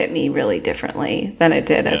would have hit me really differently than it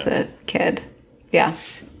did as a kid. Yeah.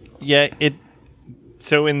 Yeah.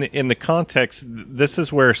 So in the context, this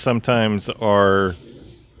is where sometimes our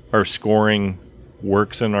our scoring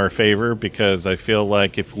works in our favor, because I feel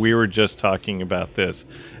like if we were just talking about this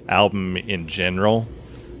album in general,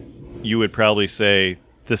 you would probably say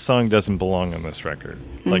this song doesn't belong on this record.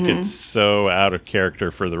 Like, it's so out of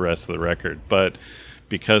character for the rest of the record. But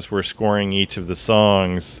because we're scoring each of the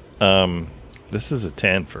songs, this is a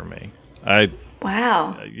 10 for me.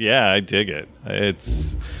 Wow. Yeah, I dig it.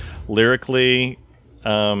 It's lyrically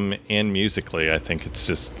and musically, I think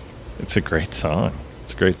it's a great song.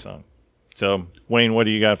 It's a great song. So, Wayne, what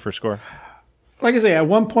do you got for score? Like I say, at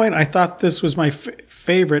one point I thought this was my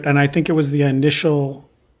favorite, and I think it was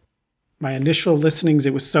my initial listenings.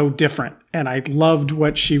 It was so different, and I loved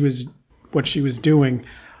what she was doing,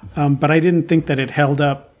 but I didn't think that it held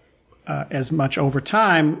up as much over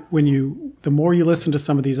time. The more you listen to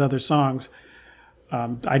some of these other songs,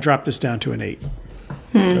 I dropped this down to an 8.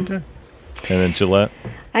 Okay. And then Gillette?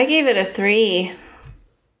 I gave it a 3.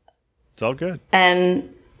 It's all good. And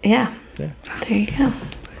yeah. There you go.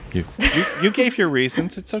 You gave your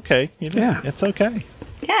reasons. It's okay. Yeah. It's okay.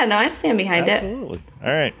 Yeah, no, I stand behind it. Absolutely.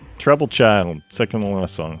 All right. Troubled Child, second to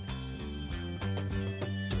last song.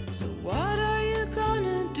 So what are you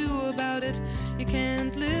gonna do about it? You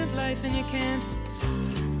can't live life and you can't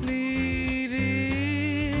leave it.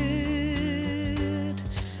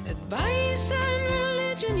 Advice and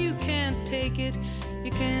religion, you can't take it.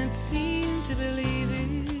 You can't seem to believe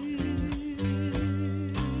it.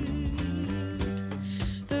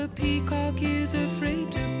 The peacock is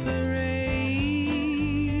afraid to parade.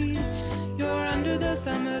 You're under the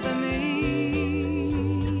thumb of the maid.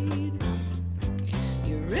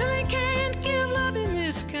 You really can't give love in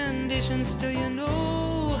this condition. Still you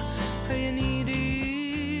know how you need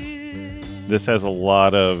it. This has a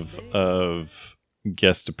lot of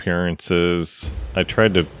guest appearances. I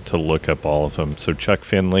tried to look up all of them. So Chuck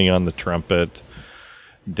Finley on the trumpet,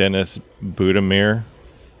 Dennis Budimir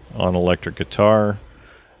on electric guitar,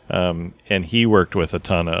 and he worked with a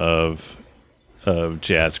ton of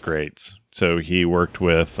jazz greats. So he worked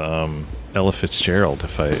with Ella Fitzgerald,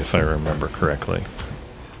 if I remember correctly.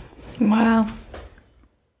 Wow.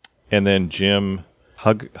 And then Jim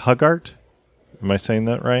Huggart. Am I saying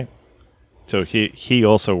that right? So he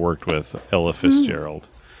also worked with Ella Fitzgerald,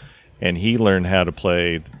 and he learned how to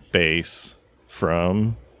play the bass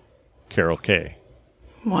from Carol Kaye.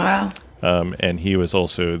 Wow. And he was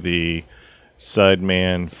also the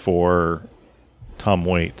sideman for Tom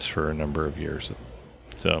Waits for a number of years.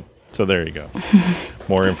 So there you go.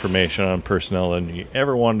 More information on personnel than you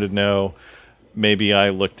ever wanted to know. Maybe I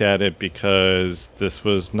looked at it because this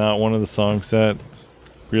was not one of the songs that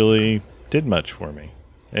really did much for me.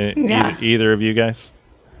 Yeah. Either of you guys?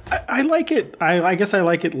 I like it. I guess I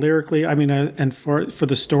like it lyrically. I mean, and for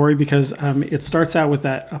the story, because it starts out with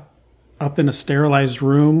that up in a sterilized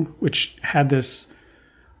room, which had this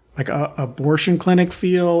like a abortion clinic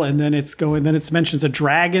feel, and then it mentions a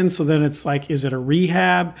dragon. So then it's like, is it a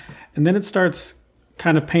rehab? And then it starts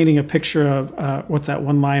kind of painting a picture of what's that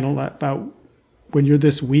one line about when you're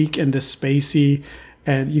this weak and this spacey,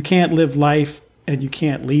 and you can't live life and you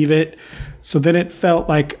can't leave it. So then it felt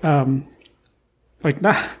like not.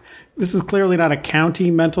 This is clearly not a county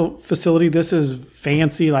mental facility. This is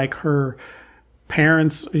fancy, like her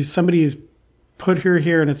parents. Somebody's put her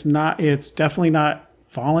here, and it's definitely not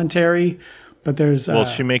voluntary. But there's well,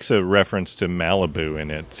 she makes a reference to Malibu in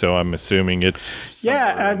it, so I'm assuming it's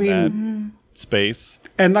that space.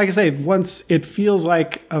 And like I say, once it feels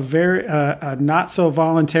like a very a not so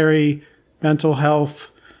voluntary mental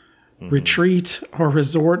health retreat or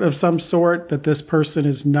resort of some sort, that this person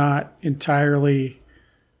is not entirely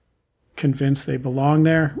convinced they belong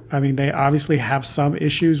there. I mean, they obviously have some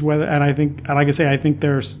issues with it, and I think, like I say, I think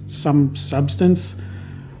there's some substance.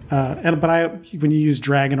 When you use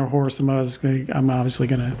dragon or horse, I'm obviously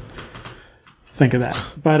going to think of that.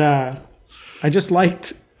 But I just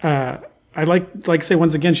liked. I like say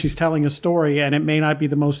once again, she's telling a story, and it may not be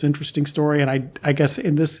the most interesting story, and I guess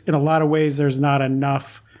in a lot of ways, there's not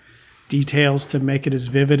enough details to make it as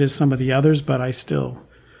vivid as some of the others, but I still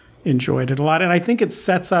enjoyed it a lot, and I think it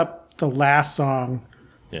sets up the last song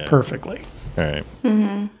perfectly. All right.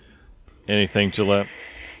 Mm-hmm. Anything, Gillette?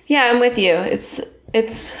 Yeah, I'm with you.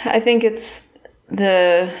 I think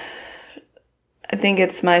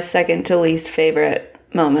it's my second to least favorite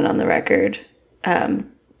moment on the record.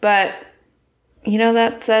 But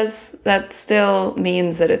that still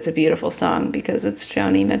means that it's a beautiful song, because it's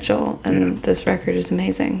Joni Mitchell, and this record is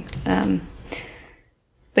amazing.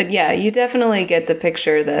 But yeah, you definitely get the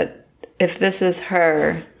picture that if this is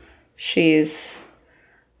her, she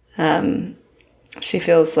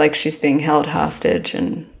feels like she's being held hostage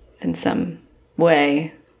in some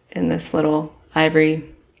way in this little ivory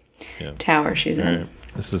Yeah. tower she's All in. right.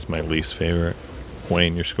 This is my least favorite.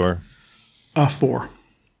 Wayne, your score? 4.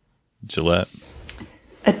 Gillette.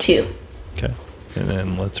 A 2. Okay. And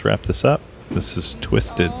then let's wrap this up. This is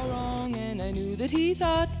Twisted. All wrong, and I knew that he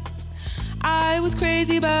thought I was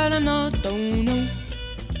crazy, but I'm not. Don't know.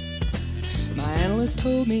 My analyst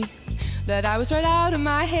told me that I was right out of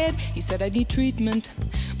my head. He said I'd need treatment,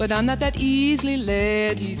 but I'm not that easily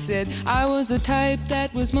led. He said I was the type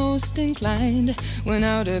that was most inclined when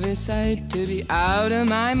out of his sight to be out of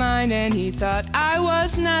my mind. And he thought I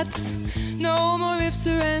was nuts. No more ifs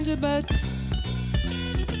or ands or buts.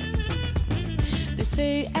 They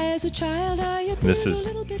say as a child I This is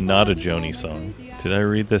not a Joni song. Did I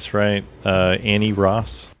read this right? Annie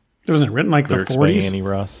Ross. It wasn't written like the Lyrics by 40s. Annie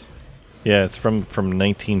Ross. Yeah, it's from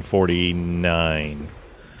 1949.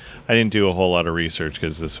 I didn't do a whole lot of research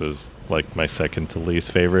because this was like my second to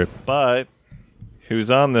least favorite. But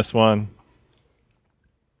who's on this one?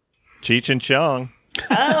 Cheech and Chong.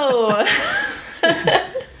 Oh.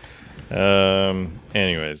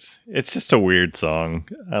 Anyways, it's just a weird song.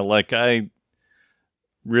 I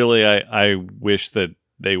wish that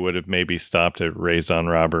they would have maybe stopped at Raison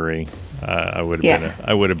Robbery. I would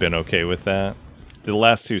have been okay with that. The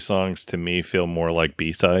last two songs to me feel more like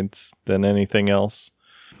B-sides than anything else.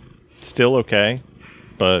 Still okay,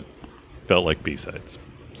 but felt like B-sides.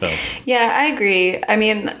 So Yeah, I agree. I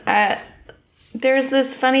mean, there's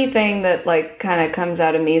this funny thing that like kind of comes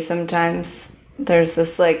out of me sometimes. There's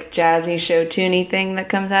this like jazzy show tuney thing that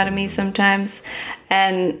comes out of me sometimes,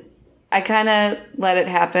 and I kind of let it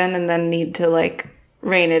happen and then need to like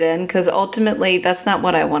rein it in because ultimately that's not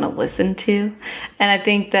what I want to listen to. And I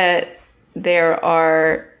think that there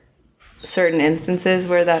are certain instances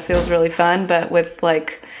where that feels really fun, but with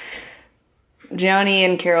like Joni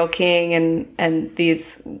and Carole King and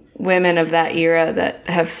these women of that era that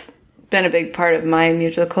have been a big part of my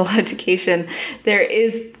musical education, there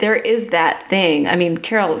is that thing. I mean,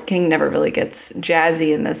 Carole King never really gets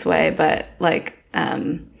jazzy in this way, but like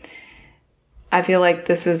I feel like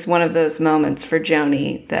this is one of those moments for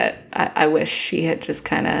Joni that I wish she had just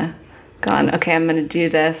kind of gone, okay, I'm going to do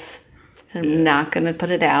this. I'm not going to put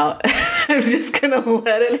it out. I'm just going to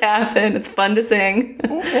let it happen. It's fun to sing.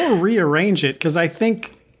 Or rearrange it, because I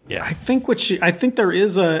think she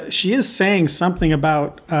is saying something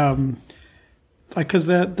about because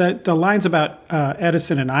the lines about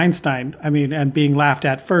Edison and Einstein, I mean, and being laughed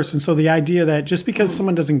at first, and so the idea that just because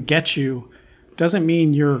someone doesn't get you doesn't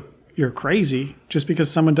mean you're crazy. Just because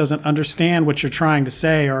someone doesn't understand what you're trying to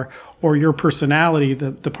say or your personality,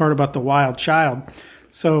 the part about the wild child.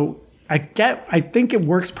 So I think it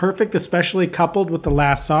works perfect, especially coupled with the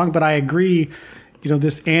last song. But I agree,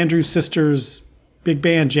 this Andrews Sisters big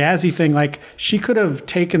band jazzy thing, like she could have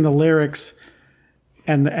taken the lyrics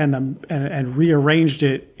and rearranged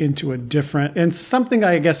it into a different and something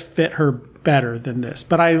I guess fit her better than this.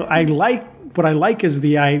 But I like what I like is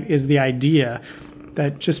the idea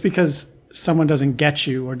that just because someone doesn't get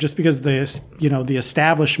you, or just because the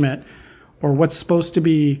establishment or what's supposed to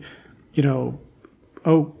be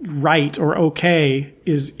right or okay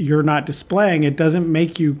is you're not displaying, it doesn't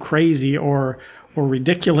make you crazy or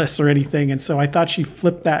ridiculous or anything. And so I thought she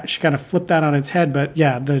kind of flipped that on its head. But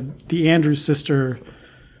yeah, the Andrews sister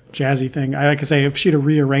jazzy thing, I like to say, if she'd have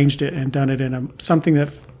rearranged it and done it in something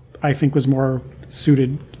that I think was more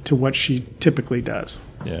suited to what she typically does.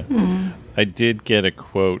 Yeah. I did get a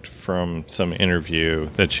quote from some interview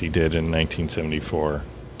that she did in 1974.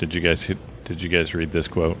 Did you guys read this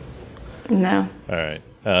quote? No. All right.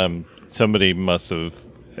 Somebody must have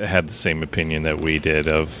had the same opinion that we did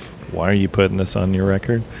of, why are you putting this on your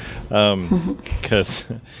record? Because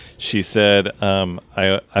she said,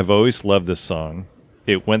 I've always loved this song.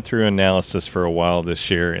 It went through analysis for a while this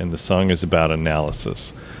year, and the song is about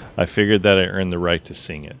analysis. I figured that I earned the right to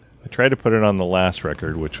sing it. I tried to put it on the last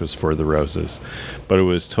record, which was For the Roses, but it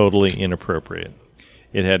was totally inappropriate.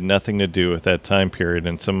 It had nothing to do with that time period,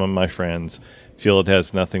 and some of my friends feel it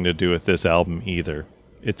has nothing to do with this album either.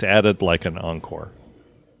 It's added like an encore.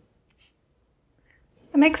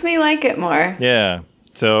 It makes me like it more. Yeah.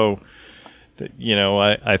 So,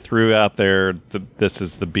 I threw out there, this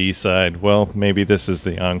is the B-side. Well, maybe this is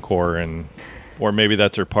the encore, or maybe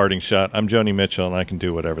that's her parting shot. I'm Joni Mitchell, and I can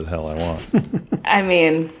do whatever the hell I want. I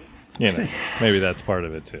mean, maybe that's part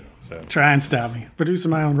of it, too. So. Try and stop me.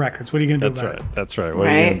 Producing my own records. What are you going to do about it? That's right. What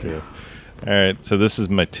are you going to do? All right. So this is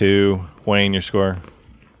my 2. Wayne, your score?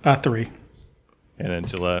 3. And then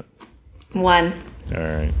Gillette? 1. All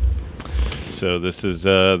right. So this is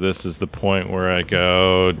the point where I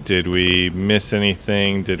go, did we miss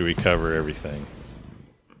anything? Did we cover everything?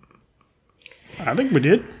 I think we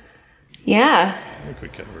did. Yeah, I think we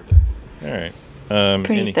covered it. All right.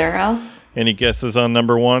 pretty thorough. Any guesses on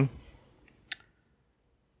number one?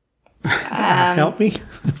 Help me.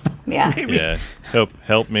 Yeah. Yeah.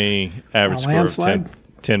 Help me. Average A score of landslide?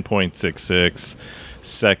 10.66.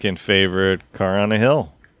 Second favorite, Car on a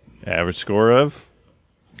Hill. Average score of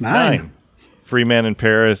 9. Free Man in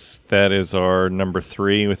Paris, that is our number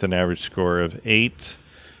 3 with an average score of 8.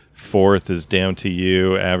 Fourth is Down to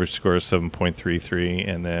You, average score of 7.33.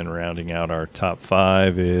 And then rounding out our top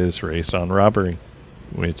 5 is Race on Robbery,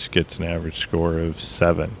 which gets an average score of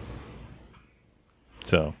 7.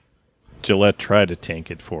 So Gillette tried to tank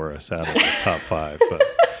it for us out of the top 5, but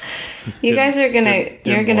You guys are didn't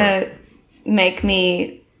you're gonna work. make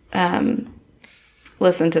me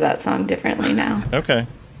listen to that song differently now. okay.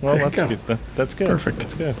 Well, There you that's go. good. That's good. Perfect.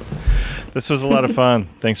 That's good. This was a lot of fun.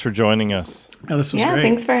 Thanks for joining us. Oh, this was Yeah, great.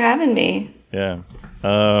 thanks for having me. Yeah.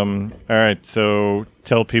 All right. So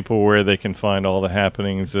tell people where they can find all the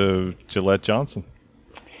happenings of Gillette Johnson.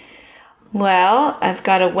 Well, I've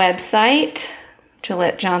got a website,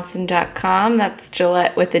 GilletteJohnson.com. That's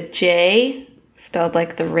Gillette with a J, spelled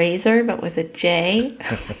like the razor, but with a J.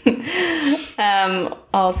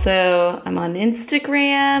 Also, I'm on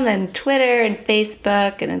Instagram and Twitter and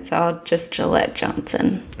Facebook, and it's all just Gillette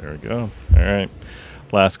Johnson. There we go. All right.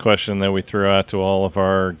 Last question that we throw out to all of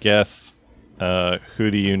our guests.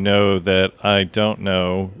 Who do you know that I don't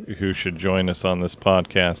know who should join us on this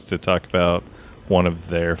podcast to talk about one of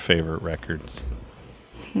their favorite records?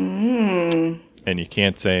 And you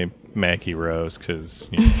can't say Maggie Rose because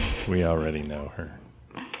we already know her.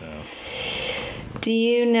 Do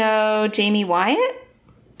you know Jamie Wyatt?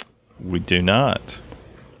 We do not.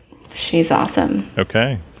 She's awesome,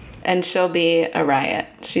 Okay. and she'll be a riot.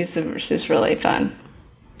 She's really fun.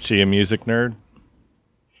 She a music nerd?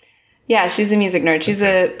 Yeah, she's a music nerd. She's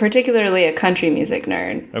particularly a country music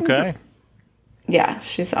nerd. Okay. Yeah,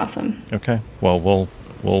 she's awesome. Okay. Well, we'll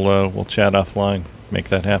chat offline. Make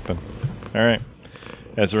that happen. All right.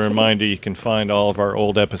 As a reminder, you can find all of our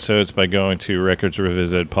old episodes by going to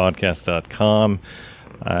recordsrevisitedpodcast.com.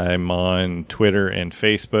 I'm on Twitter and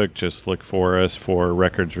Facebook. Just look for us for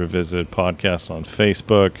Records Revisited Podcast on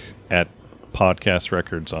Facebook, at Podcast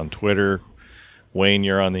Records on Twitter. Wayne,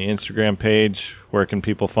 you're on the Instagram page. Where can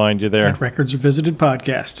people find you there? At Records Revisited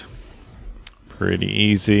Podcast. Pretty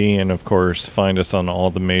easy. And of course, find us on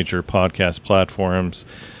all the major podcast platforms.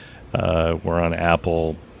 We're on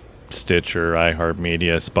Apple, Stitcher,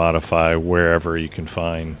 iHeartMedia, Spotify, wherever you can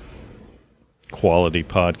find quality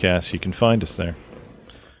podcasts, you can find us there.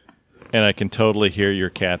 And I can totally hear your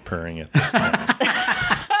cat purring at this point.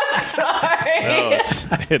 Sorry. No,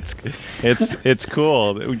 it's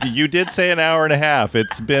cool. You did say an hour and a half.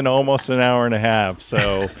 It's been almost an hour and a half,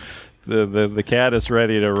 so the cat is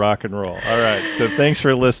ready to rock and roll. All right, so thanks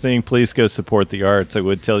for listening. Please go support the arts. I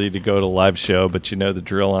would tell you to go to live show, but you know the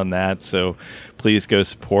drill on that. So please go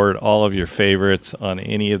support all of your favorites on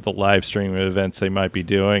any of the live streaming events they might be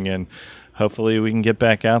doing, and hopefully we can get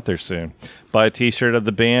back out there soon. Buy a t-shirt of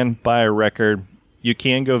the band, buy a record. You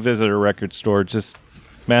can go visit a record store. Just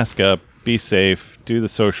mask up, be safe, do the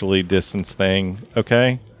socially distance thing,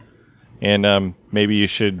 okay? And maybe you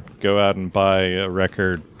should go out and buy a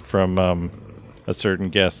record from a certain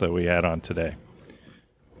guest that we had on today.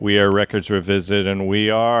 We are Records Revisited, and we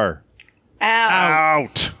are Ow.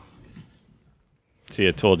 out. See,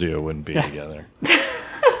 I told you it wouldn't be together.